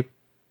movie,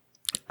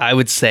 I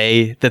would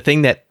say the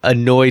thing that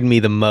annoyed me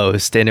the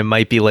most, and it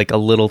might be like a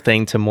little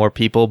thing to more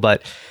people,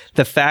 but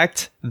the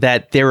fact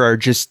that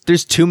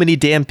there's too many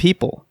damn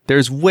people.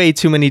 There's way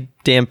too many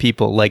damn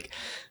people. Like,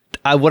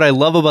 what I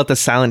love about the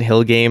Silent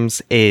Hill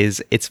games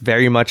is it's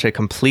very much a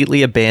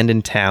completely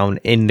abandoned town,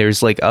 and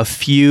there's like a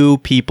few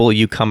people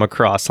you come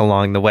across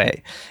along the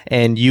way.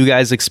 And you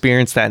guys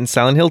experienced that in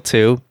Silent Hill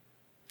 2.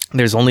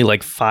 There's only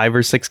like 5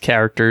 or 6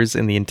 characters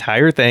in the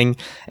entire thing,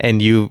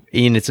 and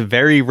it's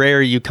very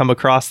rare you come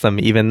across them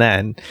even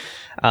then.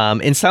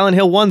 In Silent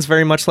Hill 1's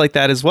very much like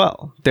that as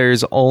well.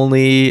 There's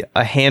only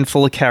a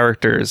handful of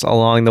characters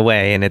along the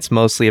way, and it's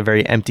mostly a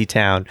very empty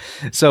town.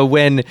 So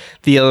when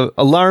the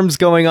alarm's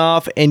going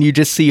off and you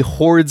just see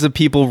hordes of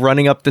people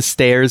running up the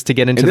stairs to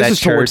get into that church. This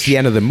is towards the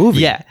end of the movie.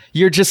 Yeah,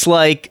 you're just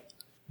like,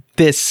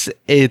 it's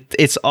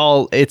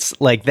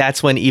like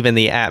that's when even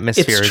the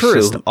atmosphere is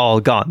just all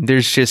gone.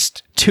 There's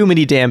just too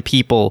many damn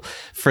people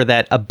for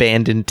that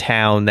abandoned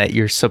town that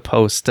you're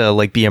supposed to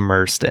like be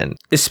immersed in.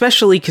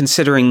 Especially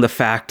considering the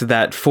fact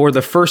that for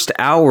the first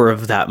hour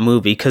of that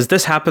movie, because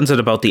this happens at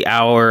about the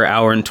hour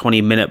and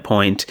 20-minute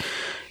point,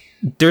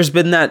 there's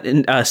been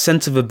that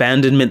sense of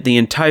abandonment the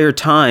entire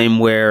time,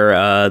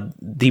 where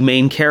the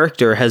main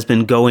character has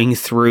been going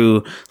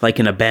through like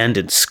an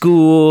abandoned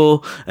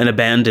school, an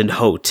abandoned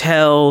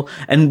hotel,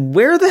 and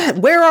where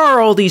are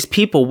all these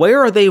people?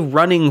 Where are they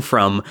running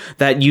from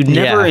that you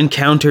never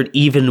encountered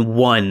even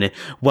one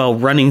while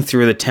running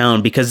through the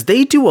town? Because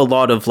they do a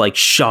lot of like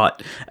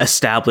shot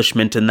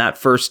establishment in that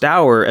first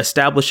hour,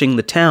 establishing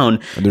the town,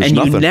 and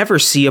you never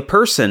see a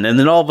person, and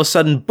then all of a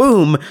sudden,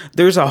 boom,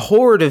 there's a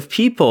horde of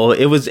people.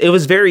 It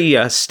was very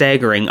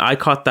staggering. I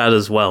caught that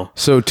as well.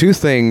 So 2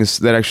 things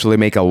that actually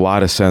make a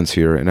lot of sense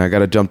here, and I got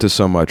to jump to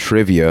some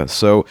trivia.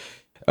 So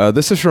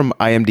this is from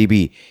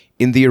IMDb.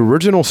 In the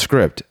original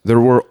script,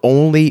 there were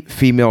only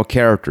female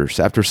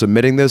characters. After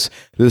submitting this,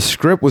 the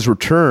script was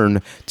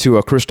returned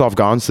to Christoph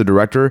Gans, the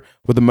director,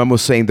 with a memo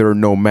saying there are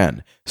no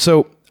men.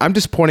 So I'm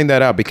just pointing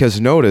that out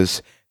because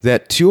notice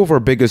that 2 of our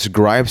biggest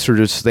gripes, or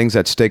just things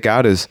that stick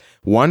out, is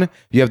 1,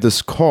 you have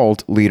this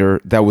cult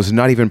leader that was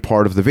not even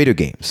part of the video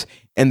games.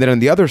 And then on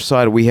the other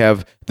side, we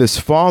have this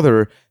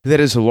father that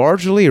is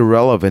largely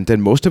irrelevant,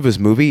 and most of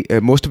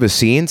his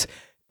scenes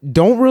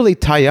don't really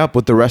tie up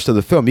with the rest of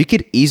the film. You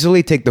could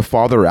easily take the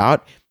father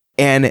out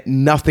and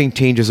nothing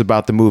changes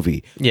about the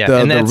movie. Yeah,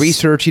 the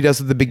research he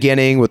does at the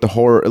beginning with the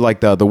horror,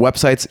 like the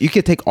websites, you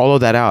could take all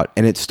of that out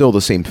and it's still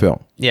the same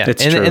film. Yeah,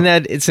 and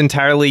that it's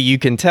entirely, you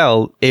can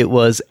tell it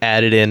was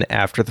added in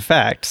after the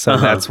fact. So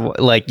that's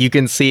like, you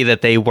can see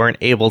that they weren't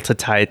able to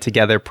tie it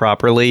together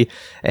properly,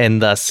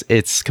 and thus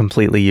it's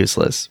completely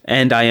useless.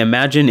 And I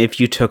imagine if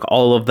you took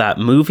all of that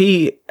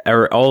movie,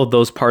 or all of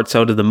those parts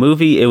out of the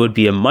movie, it would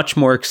be a much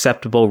more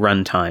acceptable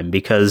runtime,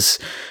 because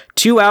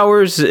 2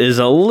 hours is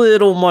a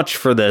little much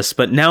for this.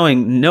 But now I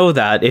know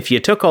that if you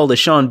took all the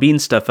Sean Bean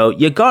stuff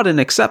out, you got an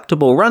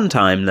acceptable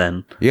runtime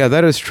then. Yeah,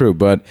 that is true.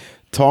 But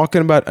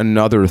talking about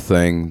another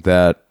thing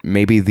that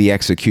maybe the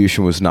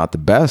execution was not the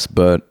best,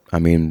 but I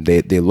mean,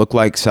 they look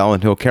like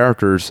Silent Hill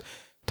characters.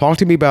 Talk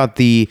to me about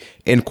the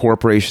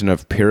incorporation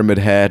of Pyramid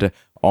Head,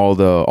 all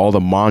the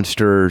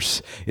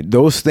monsters,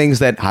 those things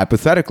that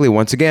hypothetically,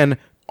 once again,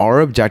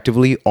 are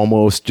objectively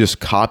almost just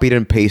copied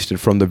and pasted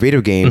from the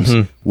video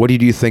games. What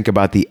did you think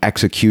about the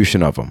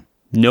execution of them?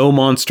 No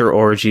monster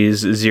orgies,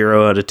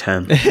 0 out of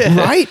 10.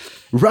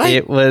 Right.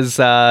 It was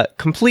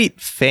complete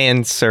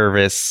fan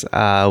service.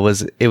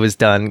 It was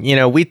done. You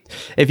know,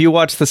 if you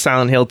watch the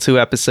Silent Hill 2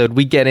 episode,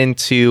 we get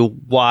into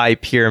why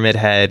Pyramid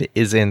Head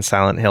is in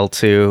Silent Hill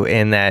 2,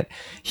 and that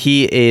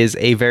he's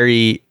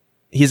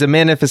a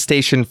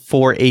manifestation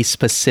for a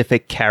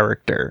specific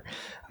character.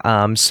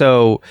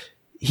 So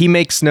he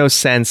makes no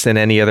sense in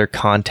any other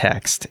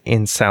context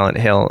in Silent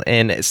Hill.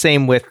 And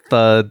same with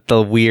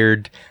the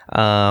weird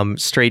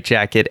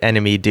straitjacket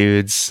enemy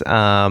dudes,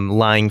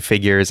 lying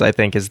figures, I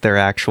think is their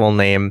actual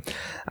name.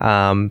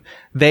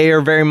 They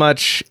are very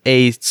much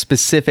a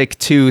specific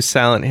to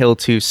Silent Hill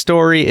 2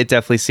 story. It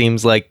definitely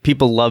seems like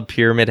people love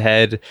Pyramid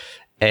Head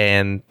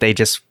and they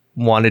just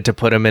wanted to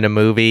put him in a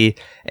movie,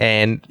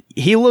 and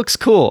he looks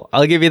cool.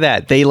 I'll give you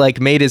that. They like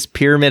made his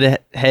pyramid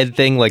head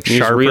thing like he's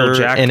sharper real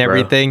jacked, and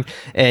everything. Bro.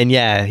 And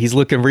yeah, he's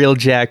looking real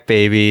jack,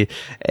 baby.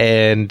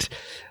 And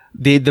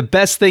the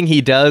best thing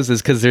he does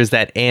is because there's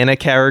that Anna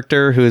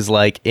character who's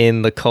like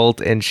in the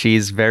cult, and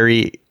she's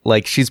very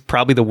like, she's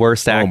probably the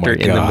worst actor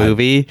in the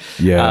movie.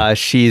 Yeah,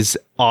 she's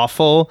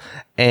awful.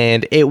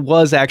 And it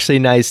was actually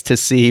nice to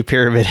see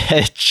Pyramid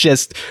Head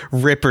just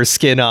rip her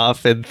skin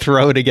off and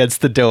throw it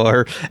against the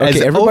door.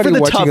 Okay, everybody over the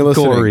watching top and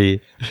listening,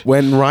 gory.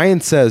 When Ryan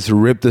says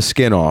rip the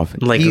skin off,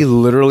 like, he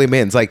literally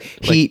means like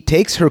he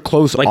takes her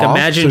clothes off. Like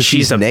imagine so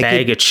she's a naked.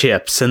 bag of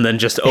chips and then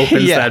just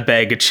opens that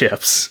bag of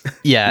chips.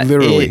 Yeah,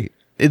 literally.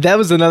 That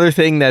was another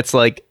thing that's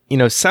like, you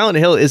know, Silent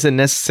Hill isn't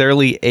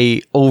necessarily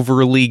a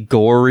overly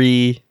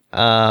gory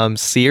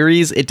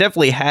series. It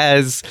definitely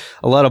has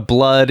a lot of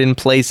blood in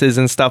places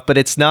and stuff, but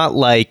it's not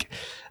like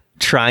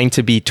trying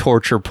to be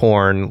torture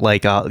porn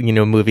like a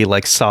movie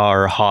like Saw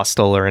or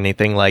Hostel or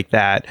anything like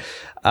that.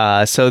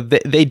 So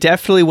they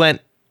definitely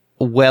went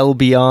well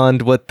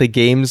beyond what the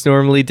games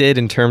normally did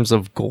in terms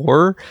of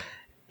gore.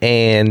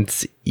 And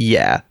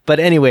yeah, but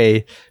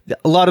anyway,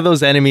 a lot of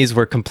those enemies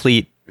were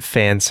complete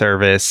fan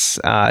service,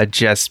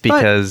 just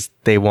because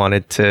they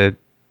wanted to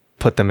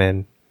put them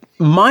in.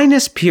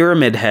 Minus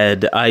Pyramid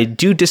Head, I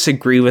do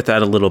disagree with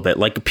that a little bit.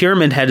 Like,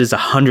 Pyramid Head is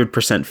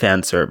 100%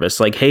 fan service.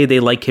 Like, hey, they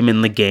like him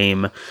in the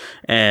game,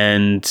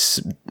 and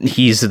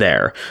he's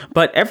there.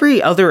 But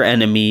every other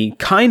enemy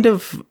kind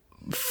of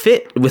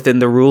fit within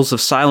the rules of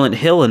Silent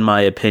Hill, in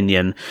my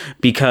opinion,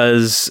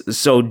 because,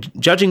 so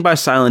judging by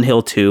Silent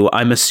Hill 2,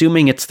 I'm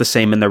assuming it's the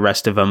same in the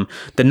rest of them.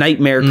 The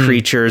nightmare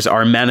creatures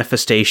are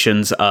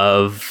manifestations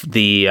of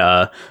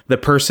the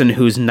person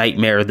whose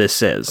nightmare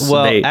this is.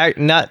 Well,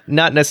 not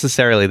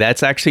necessarily.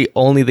 That's actually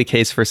only the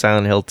case for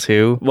Silent Hill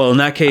 2. Well, in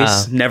that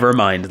case, never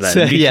mind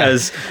then,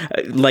 because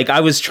like I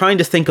was trying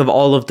to think of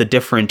all of the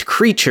different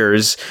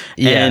creatures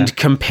and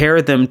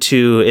compare them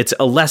to, it's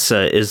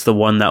Alessa is the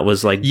one that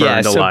was like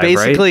burned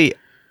alive, basically,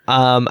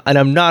 and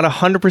I'm not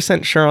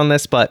 100% sure on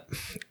this, but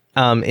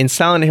in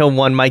Silent Hill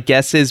 1, my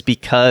guess is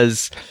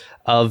because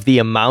of the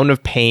amount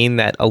of pain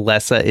that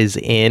Alessa is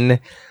in,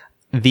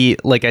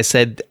 like I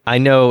said, I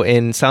know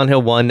in Silent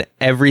Hill 1,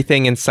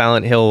 everything in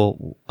Silent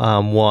Hill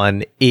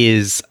 1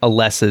 is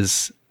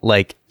Alessa's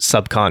like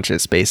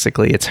subconscious,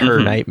 basically. It's her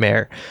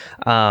nightmare.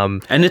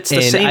 And it's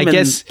the same in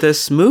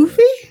this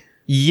movie?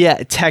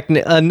 Yeah,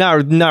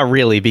 not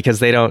really, because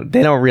they don't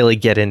really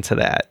get into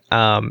that.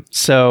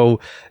 So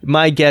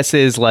my guess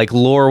is like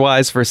lore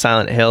wise for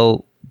Silent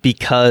Hill,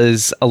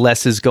 because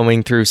Alessa's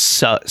going through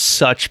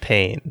such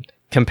pain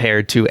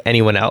compared to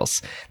anyone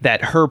else,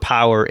 that her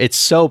power, it's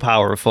so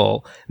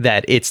powerful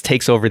that it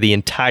takes over the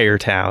entire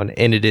town,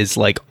 and it is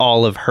like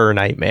all of her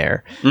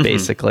nightmare,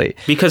 basically.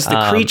 Because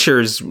the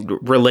creatures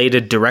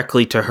related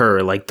directly to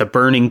her, like the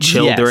burning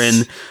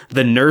children,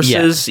 the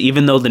nurses,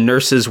 even though the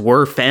nurses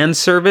were fan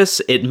service,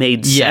 it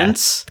made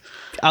sense.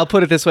 I'll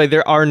put it this way.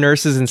 There are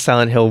nurses in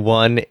Silent Hill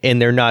 1,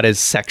 and they're not as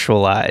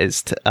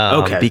sexualized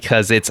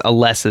because it's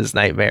Alessa's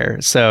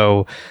nightmare.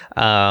 So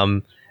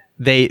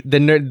they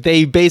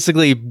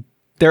basically...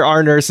 There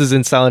are nurses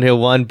in Silent Hill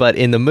 1, but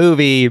in the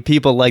movie,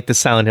 people like the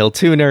Silent Hill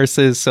 2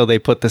 nurses, so they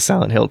put the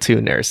Silent Hill 2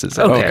 nurses.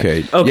 Okay.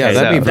 Yeah,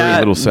 that made very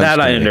little sense.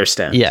 That I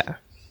understand. Yeah.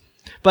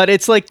 But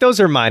it's like, those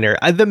are minor.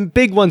 The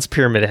big one's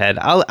Pyramid Head.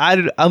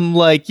 I'm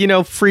like,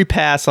 free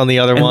pass on the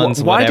other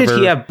ones. Why whatever. did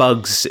he have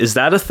bugs? Is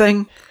that a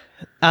thing?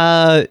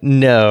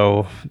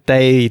 No,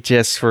 they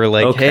just were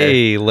like,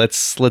 hey,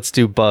 let's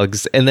do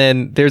bugs. And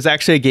then there's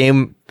actually a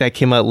game that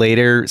came out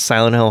later,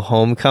 Silent Hill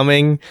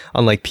Homecoming,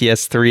 on like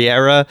PS3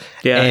 era.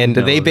 Yeah, and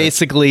they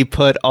basically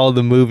put all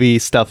the movie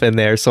stuff in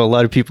there. So a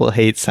lot of people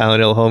hate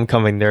Silent Hill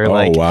Homecoming. They're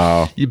like,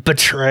 wow,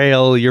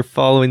 betrayal, you're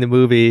following the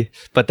movie.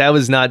 But that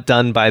was not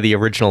done by the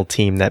original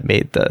team that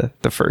made the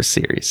first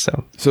series.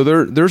 So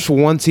there's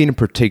one scene in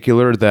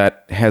particular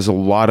that has a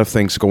lot of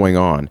things going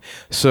on.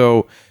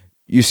 So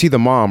you see the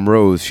mom,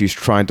 Rose, she's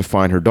trying to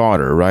find her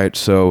daughter, right?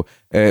 So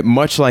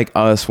much like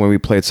us when we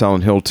played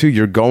Silent Hill 2,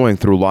 you're going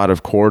through a lot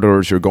of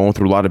corridors, you're going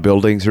through a lot of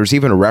buildings. There's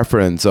even a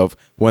reference of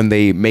when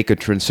they make a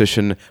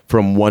transition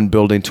from one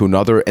building to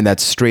another, and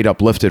that's straight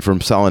up lifted from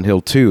Silent Hill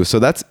 2. So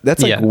that's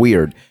like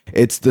weird.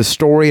 It's the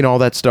story and all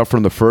that stuff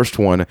from the first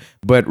one,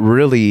 but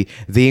really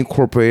they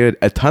incorporated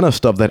a ton of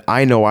stuff that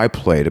I know I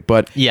played.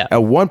 But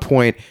at one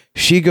point,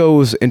 she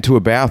goes into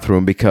a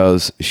bathroom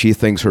because she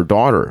thinks her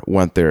daughter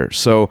went there.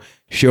 So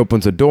she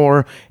opens a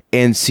door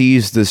and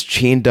sees this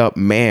chained up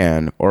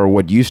man, or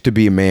what used to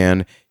be a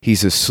man.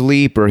 He's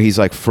asleep, or he's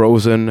like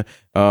frozen.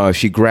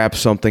 She grabs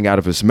something out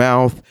of his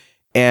mouth.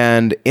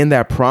 And in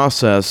that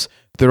process,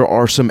 there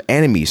are some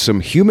enemies, some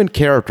human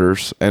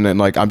characters. And then,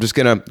 like, I'm just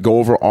going to go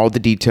over all the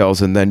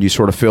details and then you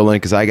sort of fill in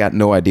because I got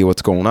no idea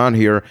what's going on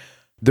here.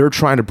 They're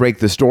trying to break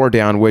this door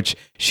down, which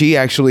she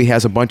actually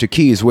has a bunch of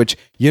keys, which,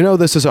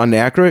 this is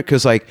inaccurate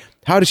because, like,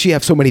 how does she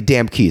have so many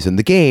damn keys? In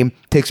the game,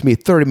 it takes me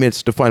 30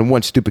 minutes to find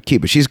one stupid key,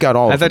 but she's got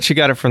all of them. I thought she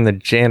got it from the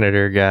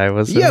janitor guy,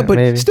 wasn't it? Yeah,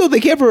 but still, they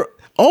gave her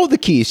all the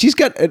keys. She's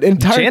got an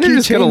entire key.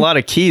 Janitor's got a lot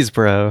of keys,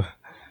 bro.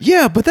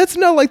 Yeah, but that's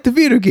not like the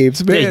video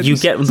games, man. Yeah, you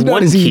get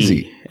one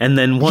key and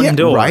then one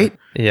door. Right?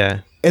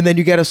 Yeah. And then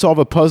you got to solve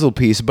a puzzle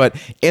piece. But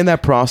in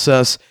that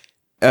process,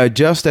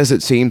 just as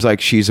it seems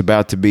like she's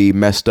about to be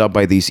messed up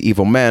by these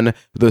evil men,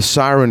 the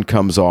siren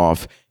comes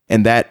off,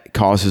 and that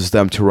causes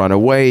them to run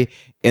away.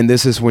 And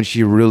this is when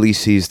she really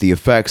sees the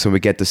effects, and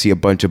we get to see a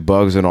bunch of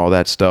bugs and all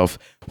that stuff.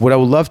 What I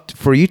would love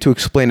for you to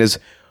explain is,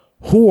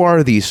 who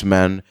are these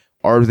men?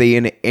 Are they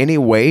in any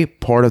way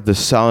part of the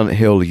Silent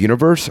Hill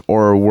universe,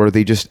 or were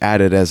they just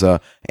added as an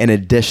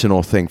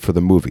additional thing for the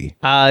movie?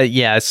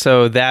 Yeah,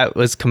 so that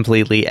was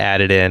completely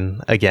added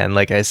in. Again,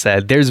 like I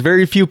said, there's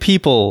very few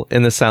people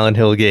in the Silent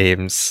Hill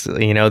games.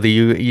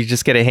 You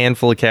just get a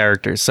handful of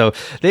characters. So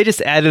they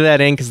just added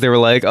that in because they were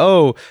like,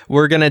 oh,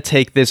 we're going to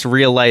take this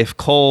real life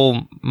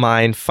coal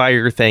mine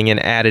fire thing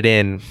and add it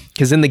in.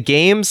 Because in the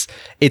games,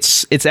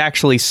 it's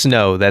actually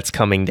snow that's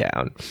coming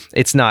down.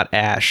 It's not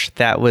ash.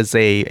 That was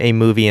a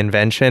movie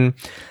invention.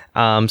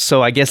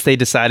 So I guess they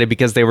decided,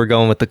 because they were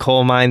going with the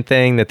coal mine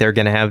thing, that they're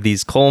going to have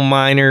these coal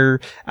miner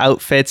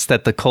outfits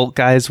that the cult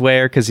guys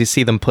wear, because you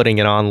see them putting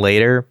it on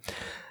later.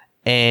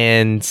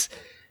 And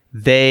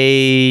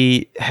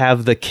they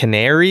have the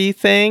canary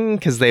thing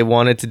because they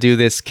wanted to do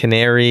this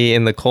canary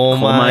in the coal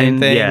mine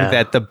thing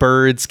that the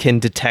birds can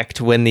detect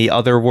when the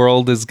other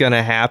world is going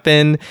to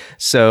happen.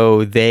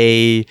 So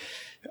they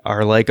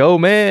are like, oh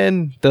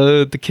man,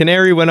 the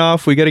canary went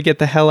off. We got to get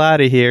the hell out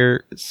of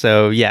here.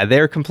 So yeah,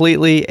 they're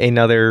completely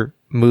another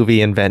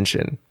movie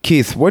invention.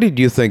 Keith, what did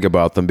you think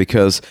about them?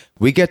 Because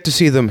we get to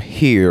see them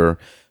here,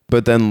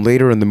 but then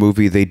later in the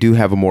movie, they do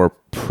have a more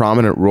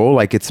prominent role.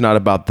 Like, it's not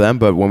about them,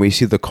 but when we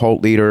see the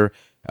cult leader,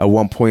 at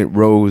one point,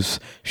 Rose,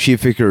 she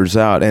figures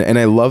out, and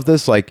I love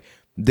this, like,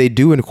 they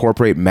do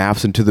incorporate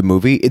maps into the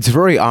movie. It's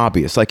very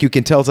obvious. Like, you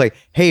can tell it's like,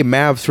 hey,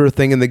 maps are a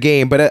thing in the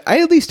game, but I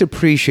at least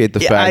appreciate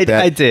the fact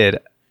that... I did.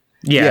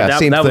 Yeah,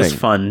 that was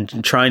fun.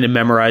 Trying to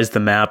memorize the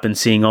map and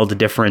seeing all the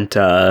different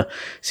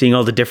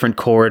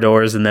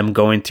corridors and them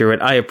going through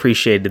it. I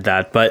appreciated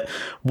that. But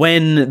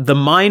when the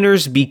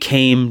miners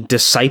became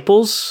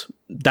disciples,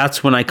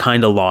 that's when I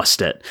kind of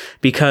lost it,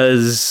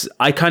 because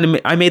I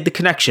made the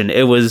connection.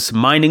 It was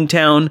mining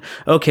town.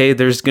 Okay,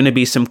 there's going to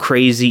be some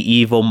crazy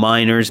evil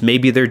miners.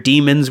 Maybe they're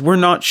demons. We're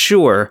not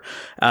sure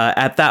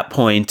at that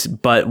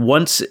point. But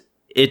once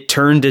it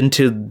turned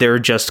into they're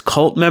just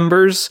cult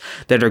members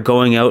that are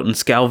going out and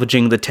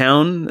scavenging the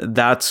town,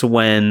 that's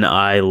when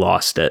I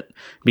lost it,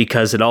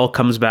 because it all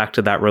comes back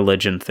to that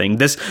religion thing.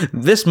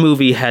 This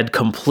movie had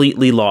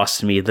completely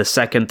lost me the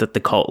second that the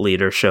cult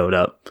leader showed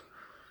up.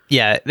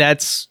 Yeah,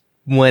 that's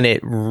when it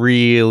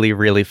really,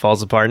 really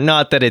falls apart.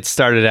 Not that it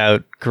started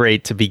out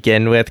great to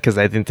begin with, because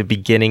I think the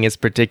beginning is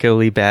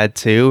particularly bad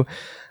too.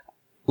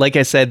 Like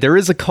I said, there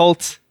is a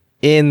cult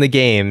in the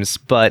games,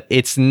 but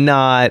it's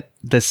not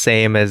the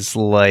same as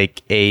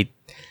like a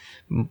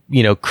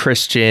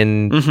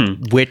Christian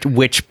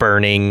witch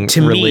burning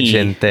to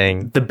religion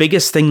thing. The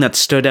biggest thing that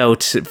stood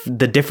out,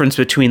 the difference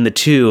between the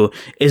two,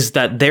 is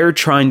that they're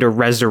trying to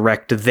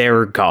resurrect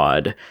their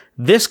god.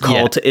 This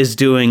cult is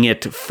doing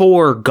it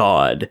for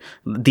God,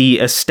 the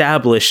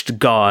established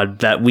God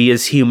that we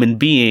as human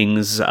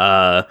beings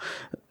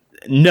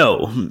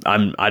no,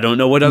 I don't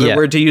know what other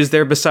word to use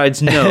there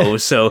besides no.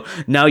 So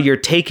now you're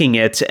taking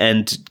it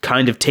and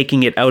kind of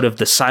taking it out of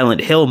the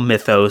Silent Hill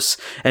mythos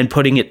and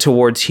putting it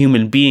towards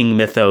human being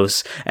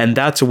mythos, and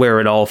that's where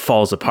it all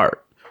falls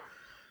apart.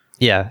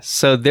 Yeah,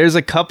 so there's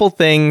a couple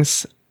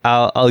things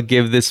I'll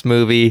give this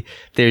movie.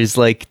 There's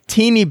like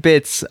teeny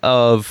bits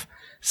of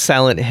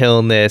Silent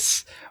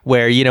Hill-ness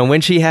where,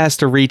 when she has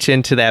to reach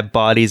into that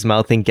body's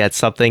mouth and get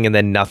something and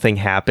then nothing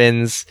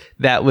happens,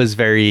 that was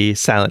very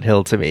Silent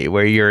Hill to me,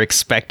 where you're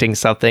expecting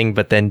something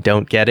but then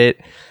don't get it.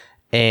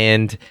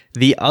 And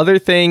the other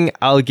thing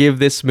I'll give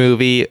this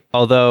movie,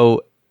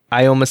 although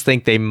I almost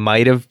think they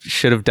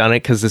should have done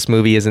it because this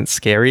movie isn't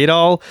scary at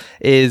all,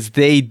 is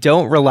they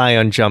don't rely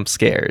on jump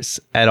scares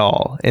at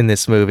all in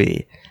this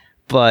movie.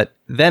 But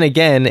then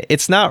again,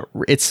 it's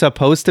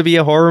supposed to be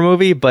a horror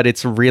movie, but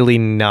it's really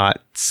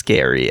not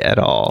scary at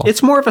all.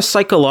 It's more of a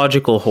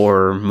psychological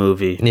horror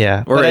movie.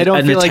 Yeah. Or but I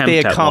don't feel like they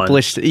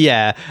accomplished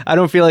I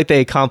don't feel like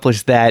they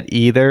accomplished that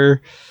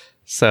either.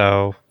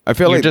 So I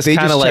feel like just they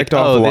kind just of checked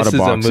like, off a lot this of is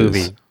boxes. a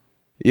movie.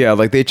 Yeah,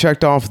 like they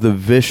checked off the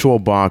visual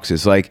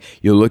boxes. Like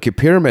you look at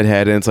Pyramid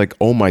Head and it's like,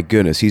 oh my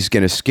goodness, he's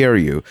going to scare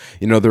you.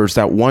 You know, there's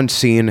that one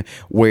scene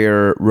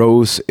where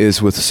Rose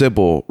is with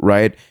Sybil,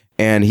 right?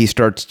 And he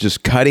starts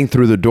just cutting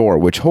through the door,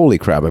 which, holy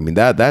crap, I mean,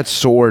 that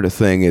sword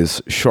thing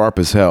is sharp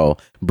as hell,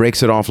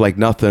 breaks it off like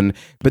nothing,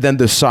 but then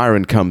the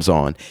siren comes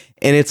on.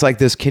 And it's like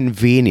this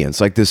convenience,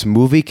 like this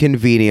movie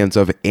convenience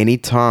of any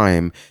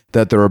time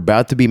that they're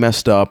about to be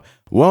messed up.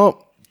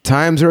 Well,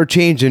 times are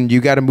changing, you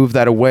got to move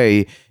that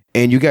away.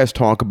 And you guys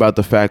talk about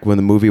the fact when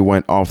the movie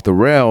went off the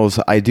rails,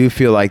 I do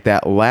feel like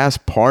that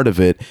last part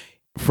of it,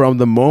 from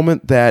the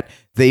moment that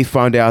they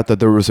found out that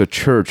there was a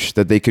church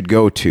that they could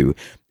go to,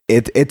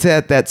 it's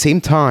at that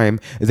same time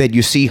that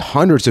you see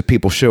hundreds of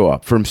people show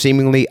up from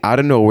seemingly out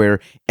of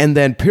nowhere, and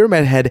then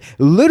Pyramid Head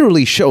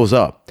literally shows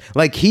up.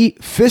 Like he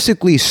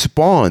physically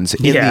spawns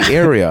in the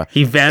area.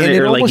 He vanishes,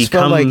 or like he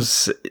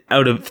comes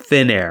out of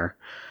thin air.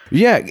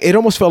 Yeah, it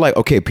almost felt like,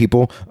 okay,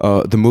 people,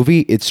 the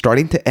movie, it's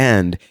starting to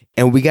end,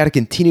 and we got to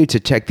continue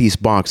to check these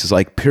boxes.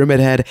 Like Pyramid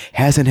Head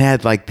hasn't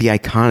had like the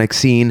iconic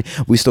scene.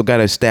 We still got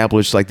to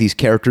establish like these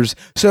characters.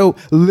 So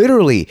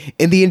literally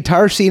in the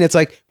entire scene, it's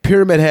like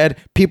Pyramid Head,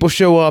 people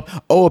show up.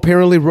 Oh,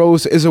 apparently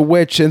Rose is a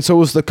witch and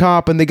so is the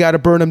cop and they got to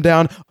burn him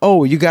down.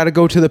 Oh, you got to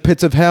go to the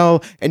pits of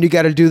hell and you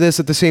got to do this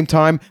at the same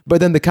time.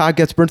 But then the cop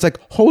gets burned. It's like,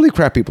 holy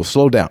crap, people,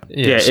 slow down.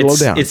 Yeah, slow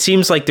down. It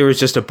seems like there was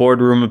just a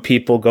boardroom of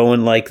people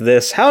going like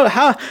this. How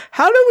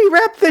do we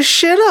wrap this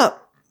shit up?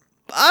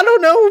 I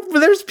don't know.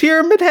 There's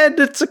Pyramid Head.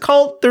 It's a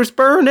cult. There's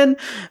burning.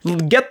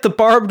 Get the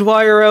barbed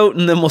wire out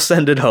and then we'll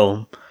send it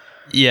home.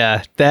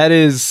 Yeah,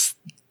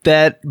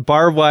 that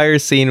barbed wire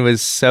scene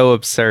was so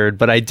absurd.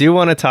 But I do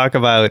want to talk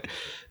about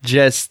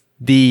just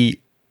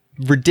the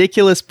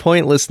ridiculous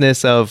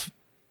pointlessness of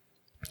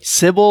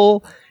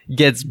Sybil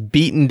gets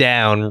beaten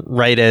down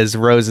right as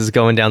Rose is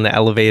going down the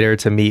elevator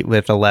to meet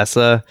with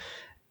Alessa.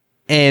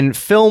 And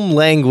film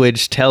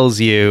language tells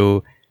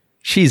you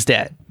she's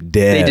dead.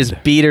 They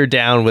just beat her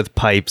down with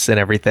pipes and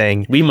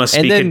everything. We must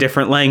speak a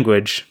different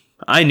language.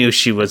 I knew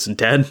she wasn't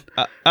dead.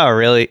 Oh,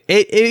 really?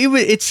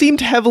 It seemed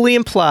heavily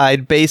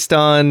implied based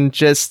on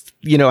just,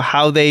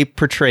 how they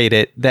portrayed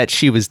it that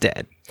she was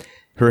dead.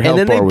 Her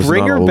health bar was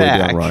not all the way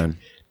down, Ryan.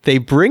 They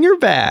bring her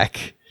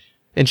back,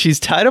 and she's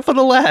tied up on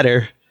a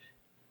ladder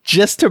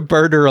just to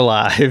burn her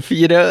alive.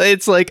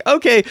 It's like,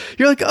 okay,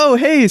 you're like, oh,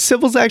 hey,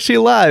 Sybil's actually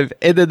alive.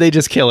 And then they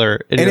just kill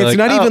her. And it's like,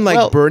 not even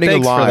like burning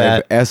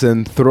alive as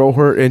in throw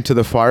her into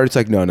the fire. It's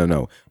like,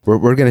 no.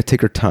 We're going to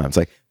take her time. It's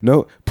like,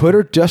 no, put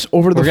her just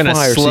over the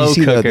fire. So you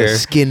see the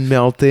skin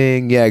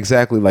melting. Yeah,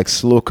 exactly. Like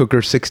slow cook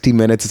her 60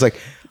 minutes. It's like,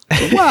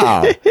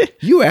 wow,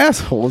 you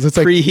assholes. It's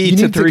like, preheat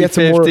to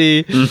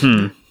 350.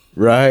 Mm-hmm.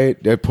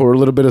 Right, they pour a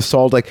little bit of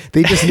salt. Like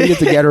they just needed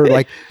to get her.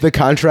 Like the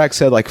contract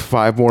said, like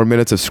 5 more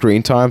minutes of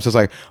screen time. So it's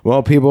like,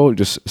 well, people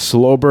just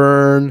slow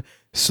burn,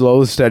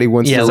 slow, steady.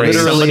 Once literally,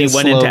 somebody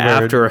went into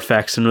After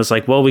Effects and was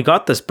like, "Well, we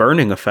got this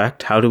burning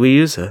effect. How do we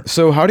use it?"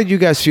 So, how did you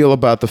guys feel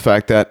about the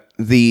fact that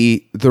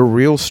the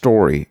real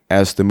story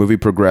as the movie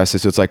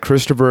progresses, it's like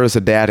Christopher as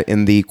a dad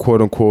in the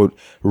quote unquote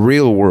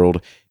real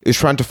world is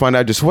trying to find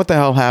out just what the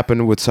hell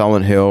happened with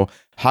Silent Hill.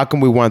 How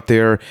come we went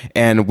there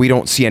and we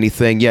don't see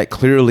anything yet?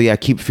 Clearly, I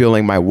keep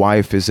feeling my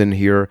wife is in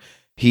here.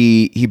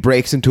 He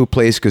breaks into a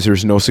place because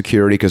there's no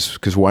security,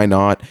 because why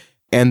not?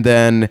 And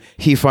then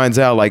he finds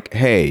out like,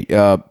 hey,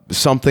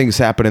 something's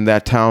happened in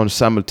that town.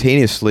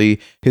 Simultaneously,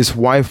 his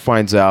wife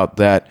finds out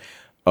that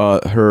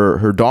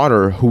her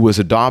daughter, who was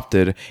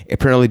adopted,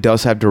 apparently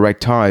does have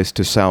direct ties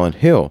to Silent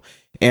Hill.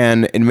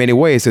 And in many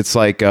ways, it's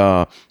like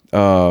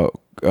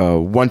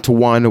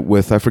one-to-one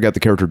with, I forget the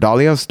character,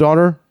 Dahlia's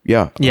daughter.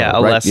 Yeah,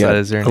 Alessa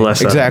is her name.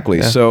 Alessa. Exactly.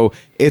 Yeah. So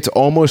it's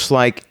almost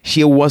like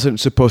she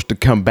wasn't supposed to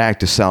come back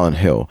to Silent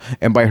Hill,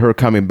 and by her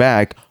coming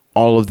back,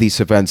 all of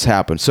these events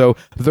happen. So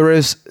there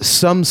is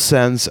some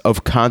sense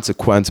of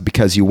consequence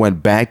because you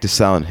went back to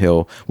Silent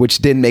Hill, which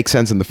didn't make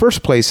sense in the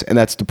first place, and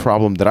that's the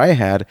problem that I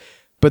had.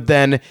 But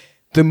then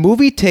the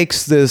movie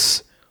takes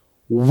this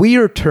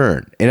weird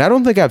turn, and I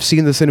don't think I've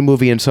seen this in a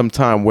movie in some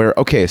time, where,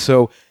 okay,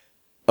 so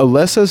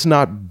Alessa's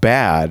not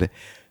bad,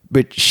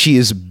 but she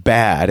is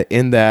bad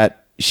in that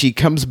she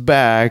comes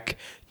back,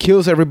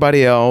 kills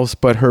everybody else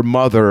but her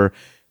mother,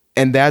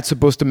 and that's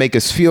supposed to make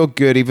us feel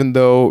good, even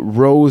though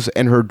Rose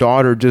and her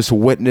daughter just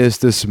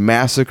witnessed this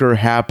massacre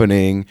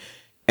happening,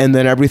 and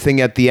then everything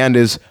at the end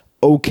is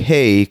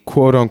okay,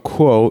 quote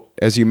unquote,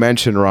 as you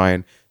mentioned,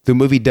 Ryan. The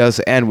movie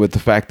does end with the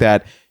fact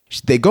that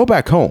they go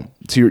back home.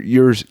 So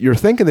you're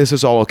thinking this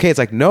is all okay. It's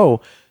like, no,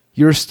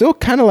 you're still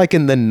kind of like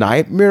in the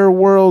nightmare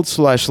world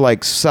 /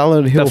 like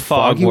Silent Hill the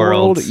fog foggy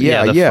world.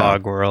 Yeah, the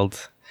fog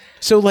world.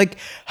 So, like,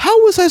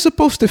 how was I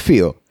supposed to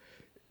feel?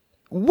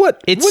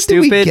 What stupid. Did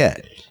we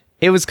get?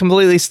 It was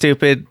completely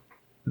stupid.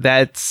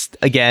 That's,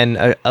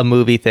 again, a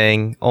movie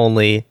thing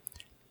only.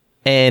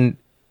 And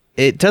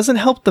it doesn't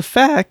help the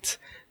fact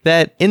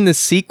that in the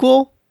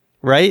sequel,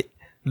 right,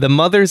 the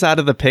mother's out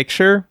of the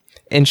picture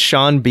and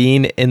Sean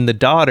Bean and the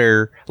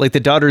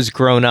daughter's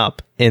grown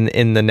up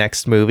in the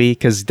next movie,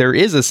 because there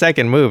is a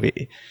second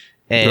movie.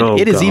 And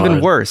it is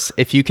even worse,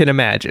 if you can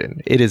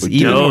imagine. It is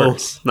even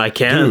worse. I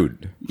can't.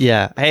 Dude.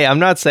 Yeah. Hey, I'm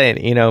not saying,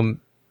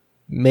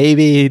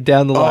 maybe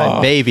down the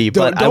line,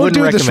 but I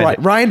wouldn't recommend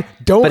it. Ryan,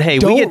 don't. But hey,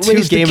 don't we get two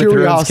raise the Game of Thrones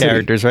curiosity.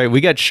 characters, right?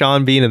 We got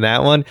Sean Bean in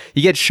that one.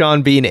 You get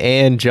Sean Bean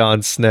and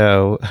Jon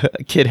Snow,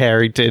 Kit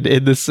Harington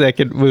in the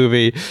second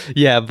movie.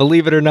 Yeah,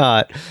 believe it or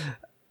not.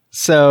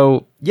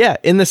 So yeah,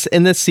 in this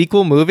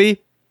sequel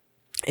movie,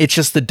 it's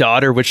just the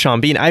daughter with Sean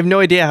Bean. I have no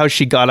idea how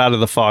she got out of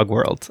the fog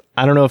world.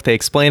 I don't know if they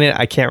explain it.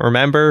 I can't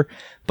remember.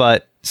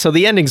 But so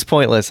the ending's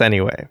pointless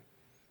anyway.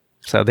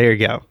 So there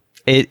you go.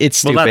 It's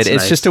stupid. Well, it's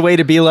nice. just a way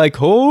to be like,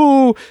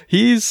 oh,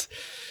 he's,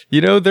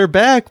 they're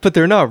back, but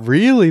they're not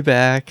really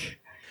back.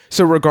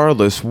 So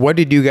regardless, what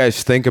did you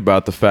guys think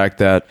about the fact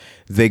that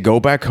they go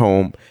back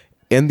home?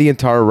 In the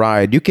entire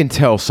ride, you can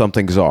tell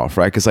something's off,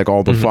 right? Because like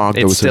all the fog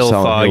that It's was in still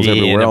Silent Hills foggy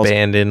everywhere and else.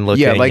 abandoned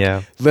looking.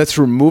 Yeah, let's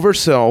remove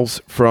ourselves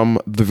from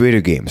the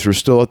video games. We're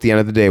still at the end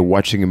of the day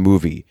watching a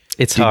movie.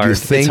 It's Did you hard.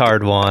 think- It's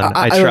hard, Juan.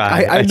 I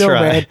try. I know,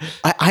 try. man.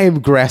 I am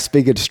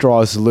grasping at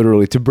straws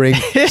literally to bring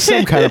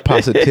some kind of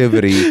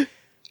positivity.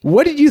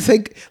 What did you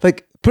think?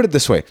 Like, put it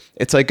this way: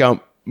 it's like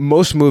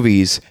most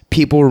movies,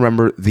 people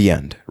remember the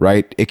end,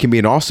 right? It can be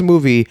an awesome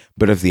movie,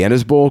 but if the end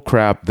is bull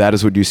crap, that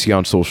is what you see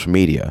on social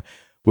media.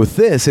 With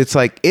this, it's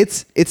like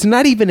it's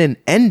not even an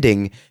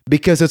ending,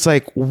 because it's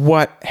like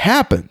what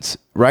happens,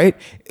 right?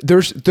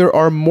 There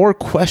are more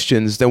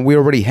questions than we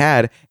already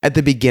had at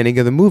the beginning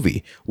of the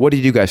movie. What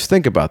did you guys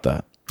think about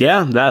that?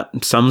 Yeah,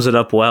 that sums it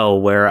up well,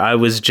 where I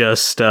was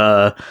just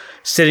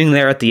sitting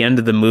there at the end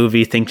of the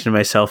movie thinking to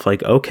myself,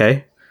 like,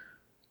 okay,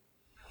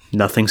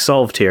 nothing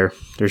solved here.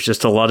 There's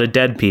just a lot of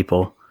dead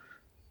people.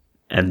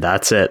 And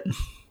that's it.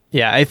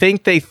 Yeah, I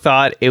think they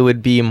thought it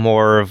would be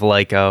more of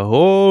like they're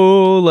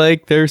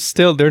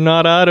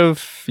not out of,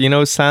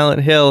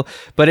 Silent Hill,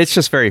 but it's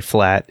just very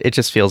flat. It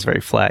just feels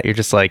very flat. You're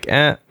just like,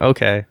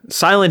 okay.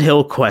 Silent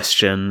Hill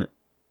question.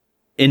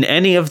 In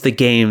any of the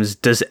games,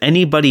 is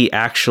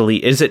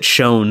it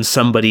shown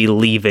somebody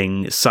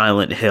leaving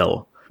Silent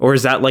Hill? Or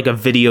is that like a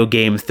video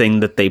game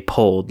thing that they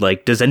pulled?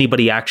 Like, does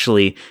anybody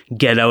actually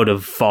get out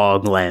of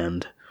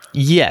Fogland?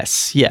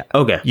 Yes, yeah.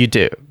 Okay. You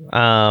do.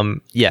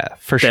 Yeah,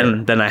 for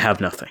sure. Then I have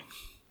nothing.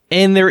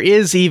 And there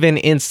is even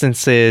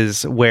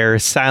instances where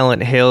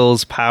Silent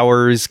Hill's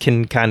powers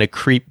can kind of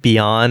creep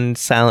beyond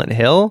Silent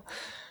Hill.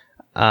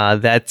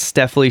 That's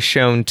definitely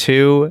shown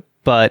too,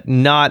 but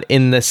not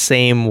in the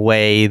same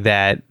way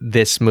that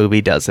this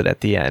movie does it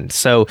at the end.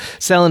 So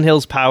Silent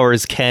Hill's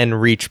powers can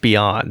reach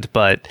beyond,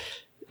 but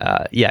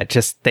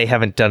just they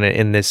haven't done it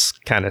in this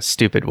kind of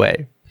stupid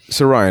way.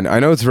 So Ryan, I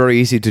know it's very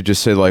easy to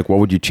just say like, what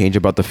would you change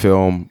about the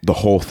film, the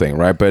whole thing,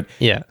 right? But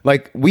yeah,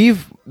 like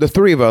the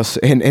three of us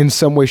in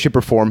some way, shape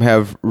or form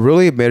have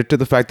really admitted to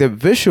the fact that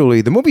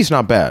visually the movie's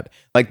not bad.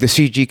 Like the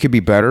CG could be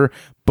better,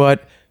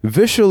 but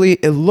visually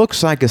it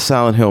looks like a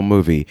Silent Hill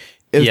movie.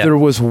 If there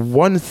was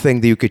one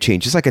thing that you could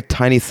change, just like a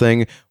tiny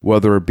thing,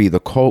 whether it be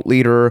the cult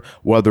leader,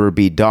 whether it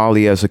be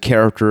Dahlia as a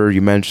character,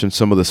 you mentioned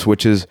some of the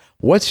switches,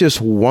 what's just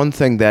one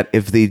thing that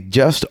if they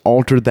just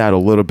altered that a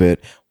little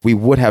bit, we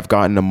would have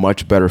gotten a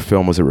much better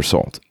film as a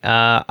result?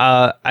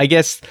 I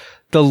guess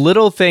the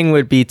little thing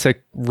would be to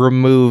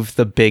remove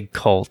the big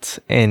cult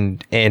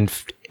and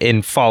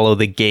follow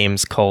the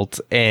game's cult.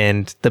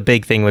 And the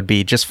big thing would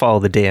be just follow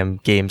the damn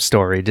game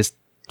story. Just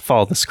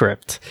follow the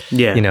script,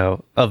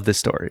 of the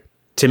story.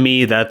 To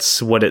me,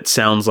 that's what it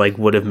sounds like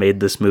would have made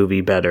this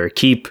movie better.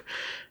 Keep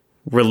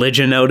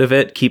religion out of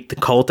it, keep the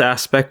cult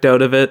aspect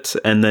out of it,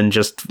 and then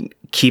just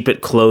keep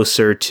it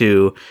closer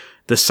to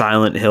the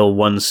Silent Hill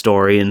 1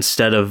 story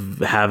instead of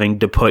having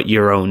to put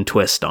your own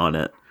twist on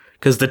it.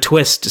 Because the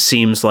twist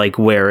seems like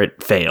where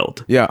it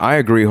failed. Yeah, I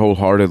agree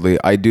wholeheartedly.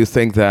 I do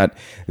think that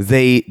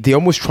they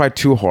almost tried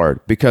too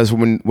hard, because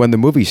when the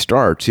movie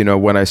starts,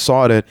 when I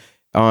saw it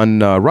on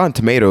Rotten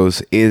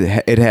Tomatoes,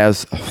 it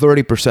has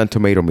 30%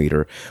 tomato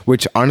meter,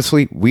 which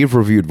honestly, we've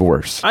reviewed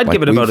worse. I'd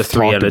give it about a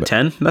 3 out of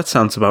 10. That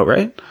sounds about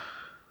right.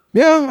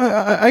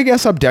 Yeah, I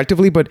guess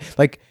objectively, but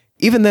like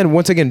even then,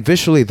 once again,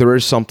 visually, there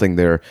is something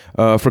there.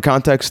 For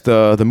context,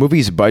 the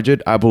movie's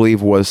budget, I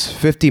believe, was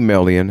 $50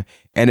 million,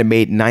 and it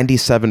made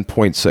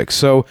 97.6.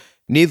 So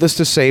needless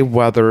to say,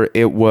 whether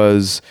it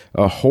was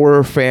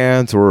horror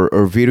fans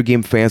or video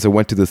game fans that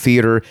went to the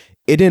theater,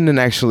 it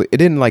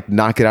didn't like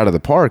knock it out of the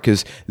park,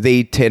 because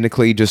they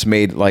technically just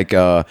made like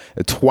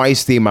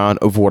twice the amount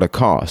of what it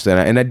cost.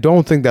 And I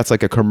don't think that's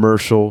like a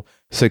commercial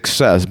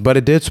success, but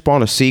it did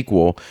spawn a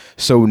sequel.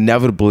 So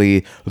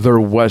inevitably there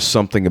was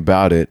something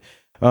about it.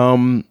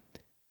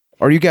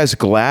 Are you guys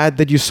glad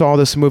that you saw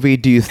this movie?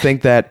 Do you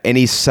think that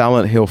any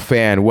Silent Hill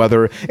fan,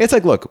 whether it's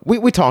like, look,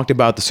 we talked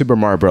about the Super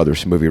Mario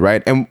Brothers movie,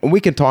 right? And we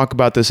can talk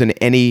about this in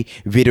any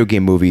video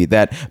game movie,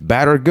 that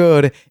bad or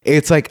good.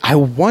 It's like, I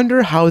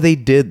wonder how they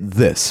did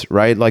this,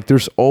 right? Like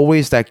there's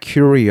always that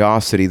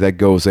curiosity that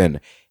goes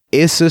in.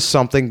 is this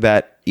something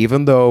that,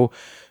 even though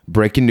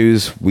breaking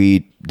news, we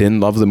didn't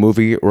love the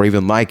movie or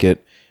even like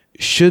it,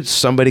 should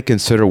somebody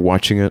consider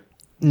watching it?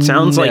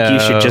 Sounds like you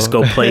should just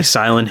go play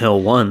Silent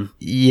Hill 1.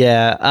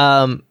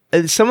 Yeah.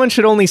 Someone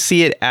should only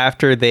see it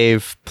after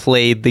they've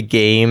played the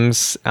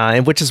games,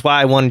 and which is why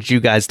I wanted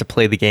you guys to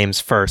play the games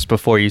first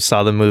before you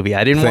saw the movie.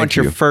 I didn't want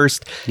your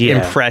first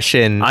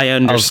impression. I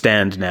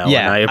understand now.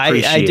 Yeah, and I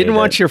appreciate I didn't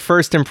want it. your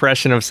first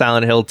impression of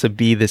Silent Hill to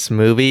be this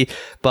movie,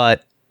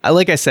 but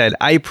like I said,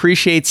 I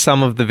appreciate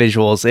some of the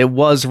visuals. It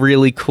was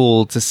really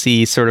cool to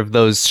see sort of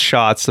those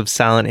shots of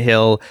Silent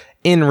Hill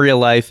in real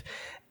life.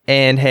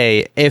 And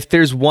hey, if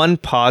there's one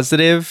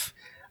positive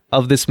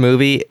of this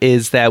movie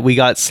is that we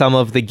got some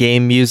of the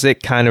game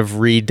music kind of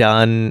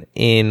redone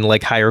in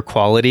like higher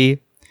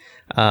quality.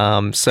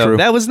 So True.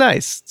 that was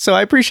nice. So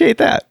I appreciate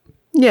that.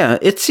 Yeah,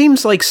 it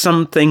seems like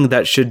something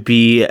that should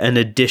be an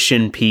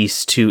addition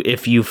piece to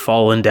if you've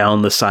fallen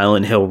down the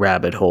Silent Hill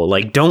rabbit hole.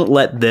 Like, don't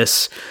let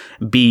this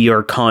be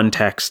your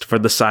context for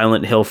the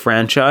Silent Hill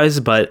franchise,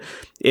 but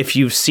if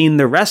you've seen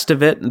the rest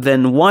of it,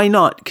 then why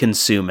not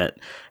consume it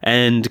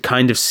and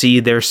kind of see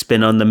their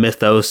spin on the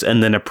mythos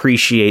and then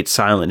appreciate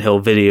Silent Hill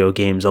video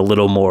games a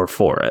little more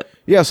for it.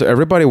 Yeah, so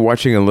everybody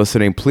watching and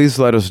listening, please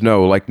let us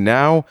know. Like,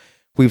 now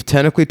we've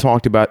technically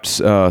talked about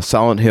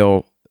Silent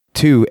Hill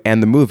 2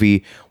 and the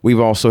movie. We've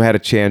also had a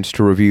chance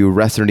to review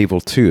Resident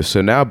Evil 2. So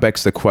now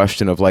begs the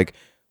question of, like,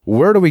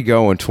 where do we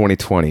go in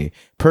 2020?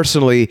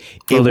 Personally,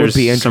 it would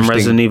be interesting. Some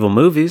Resident Evil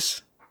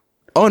movies.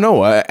 Oh,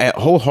 no,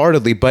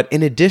 wholeheartedly. But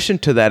in addition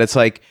to that, it's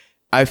like,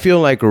 I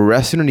feel like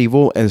Resident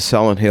Evil and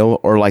Silent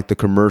Hill are like the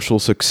commercial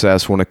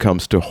success when it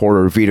comes to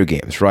horror video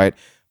games, right?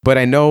 But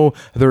I know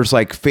there's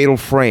like Fatal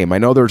Frame. I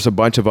know there's a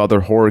bunch of other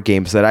horror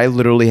games that I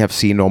literally have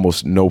seen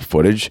almost no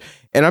footage.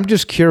 And I'm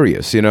just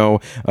curious,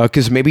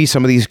 because maybe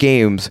some of these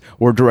games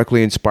were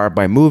directly inspired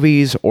by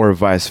movies or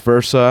vice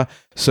versa.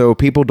 So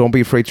people, don't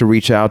be afraid to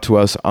reach out to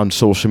us on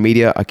social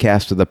media, A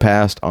Cast of the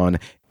Past on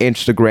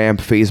Instagram,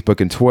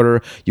 Facebook, and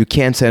Twitter. You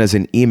can send us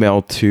an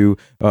email to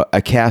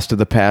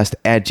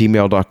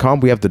acastofthepast@gmail.com.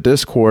 We have the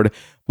Discord.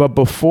 But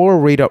before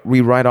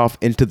we ride off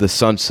into the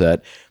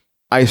sunset,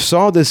 I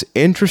saw this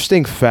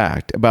interesting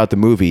fact about the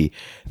movie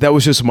that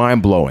was just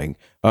mind-blowing.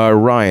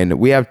 Ryan,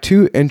 we have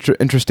two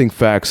interesting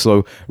facts.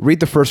 So read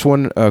the first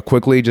one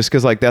quickly, just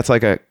because that's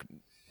like a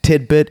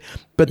tidbit.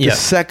 But the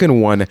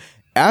second one,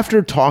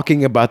 after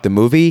talking about the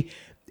movie,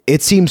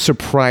 it seems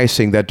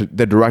surprising that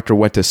the director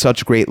went to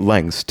such great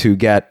lengths to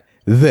get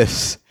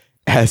this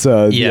as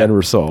the end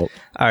result.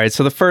 All right,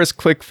 so the first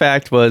quick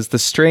fact was the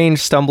strange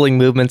stumbling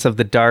movements of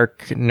the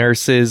dark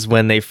nurses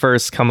when they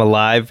first come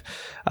alive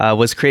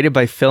was created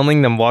by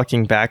filming them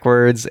walking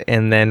backwards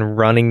and then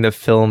running the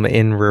film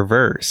in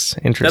reverse.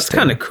 Interesting. That's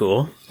kind of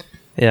cool.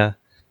 Yeah.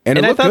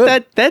 And I thought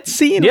good. that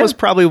scene was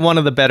probably one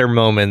of the better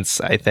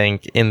moments, I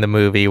think, in the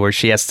movie where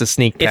she has to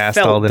sneak past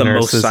all the nurses. It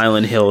felt the most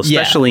Silent Hill,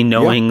 especially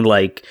knowing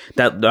like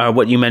that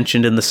what you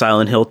mentioned in the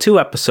Silent Hill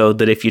 2 episode,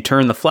 that if you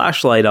turn the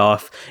flashlight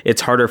off,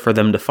 it's harder for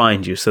them to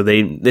find you. So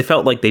they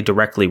felt like they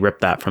directly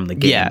ripped that from the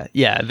game.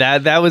 Yeah,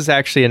 that was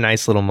actually a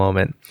nice little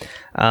moment.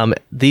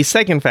 The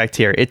second fact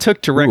here, it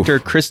took director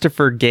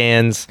Christopher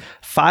Gans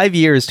 5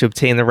 years to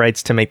obtain the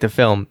rights to make the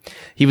film.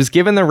 He was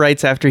given the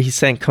rights after he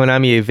sent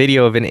Konami a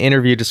video of an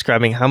interview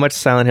describing how much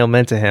Silent Hill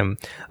meant to him.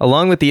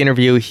 Along with the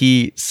interview,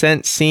 he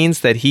sent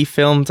scenes that he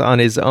filmed on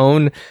his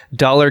own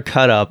dollar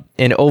cut-up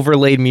and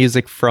overlaid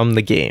music from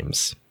the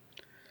games.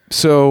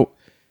 So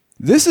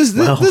this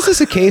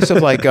is a case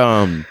of like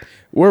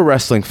we're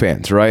wrestling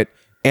fans, right?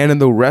 And in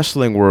the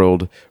wrestling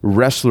world,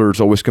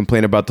 wrestlers always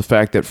complain about the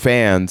fact that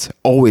fans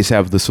always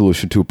have the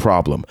solution to a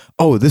problem.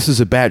 Oh, this is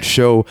a bad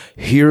show.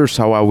 Here's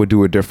how I would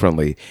do it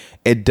differently.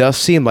 It does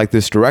seem like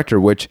this director,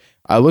 which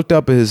I looked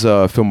up his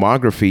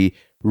filmography,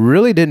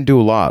 really didn't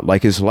do a lot.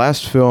 Like his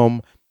last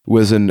film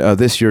was in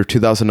this year,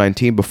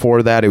 2019.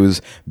 Before that, it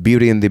was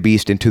Beauty and the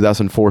Beast in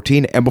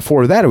 2014. And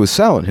before that, it was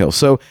Silent Hill.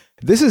 So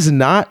this is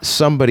not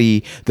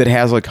somebody that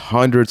has like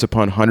hundreds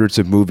upon hundreds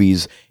of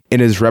movies in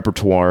his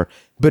repertoire,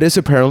 but is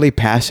apparently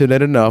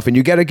passionate enough, and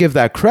you got to give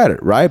that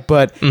credit, right?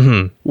 But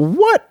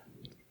what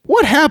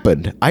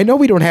happened? I know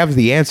we don't have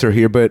the answer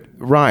here, but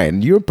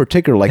Ryan, you in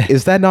particular, like,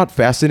 is that not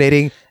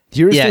fascinating?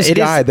 Here's this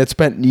guy that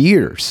spent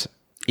years.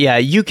 Yeah,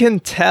 you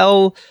can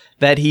tell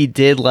that he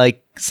did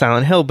like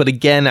Silent Hill, but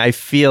again, I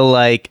feel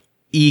like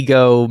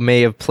ego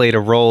may have played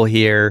a role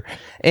here,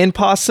 and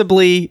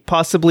possibly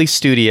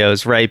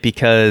studios, right?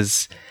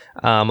 Because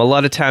a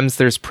lot of times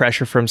there's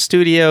pressure from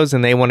studios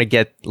and they want to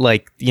get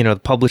the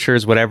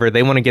publishers, whatever,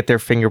 they want to get their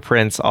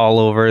fingerprints all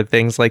over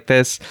things like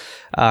this.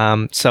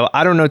 So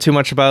I don't know too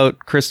much about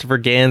Christopher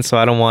Gans, so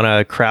I don't want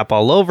to crap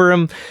all over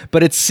him,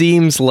 but it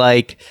seems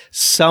like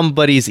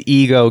somebody's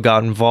ego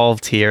got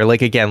involved here.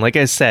 Like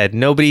I said,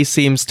 nobody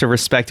seems to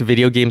respect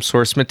video game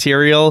source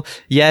material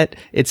yet.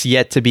 It's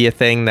yet to be a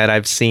thing that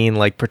I've seen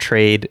like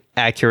portrayed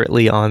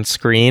accurately on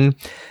screen.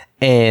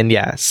 And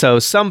so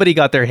somebody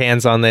got their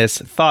hands on this,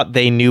 thought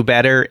they knew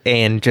better,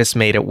 and just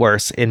made it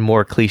worse and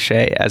more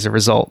cliche as a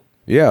result.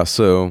 Yeah,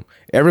 so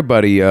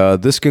Everybody,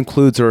 this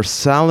concludes our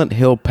Silent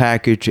Hill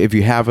package. If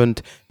you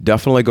haven't,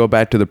 definitely go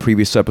back to the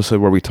previous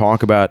episode where we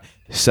talk about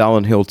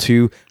Silent Hill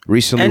 2.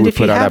 Recently, And we if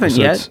you put out haven't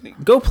episodes.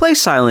 yet, go play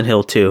Silent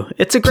Hill 2.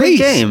 It's a great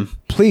game.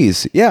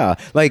 Please, yeah.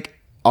 Like,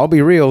 I'll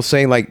be real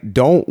saying, like,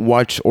 don't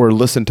watch or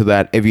listen to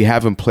that if you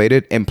haven't played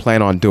it and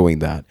plan on doing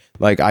that.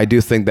 Like, I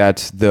do think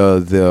that's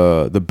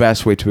the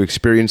best way to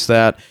experience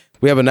that.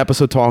 We have an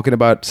episode talking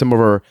about some of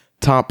our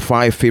top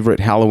 5 favorite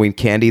Halloween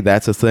candy.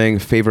 That's a thing.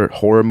 Favorite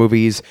horror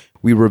movies.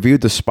 We reviewed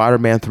the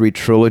Spider-Man 3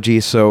 trilogy.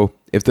 So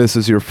if this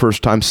is your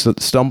first time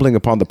stumbling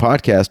upon the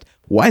podcast,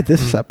 why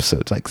this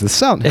episode? Like the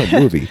Silent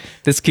Hill movie.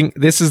 This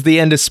is the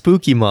end of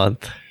Spooky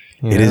Month.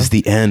 It is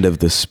the end of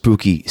the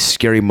spooky,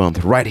 scary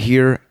month right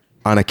here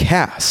on a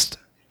cast.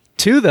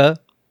 To the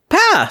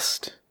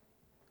Past.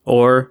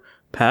 Or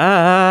past.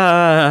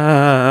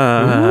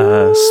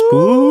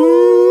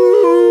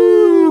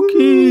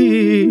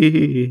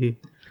 Spooky.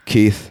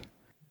 Keith,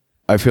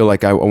 I feel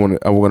like I want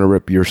to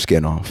rip your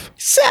skin off.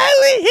 Silent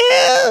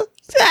Hill!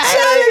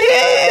 Silent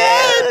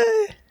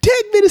Hill!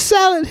 Take me to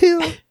Silent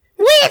Hill.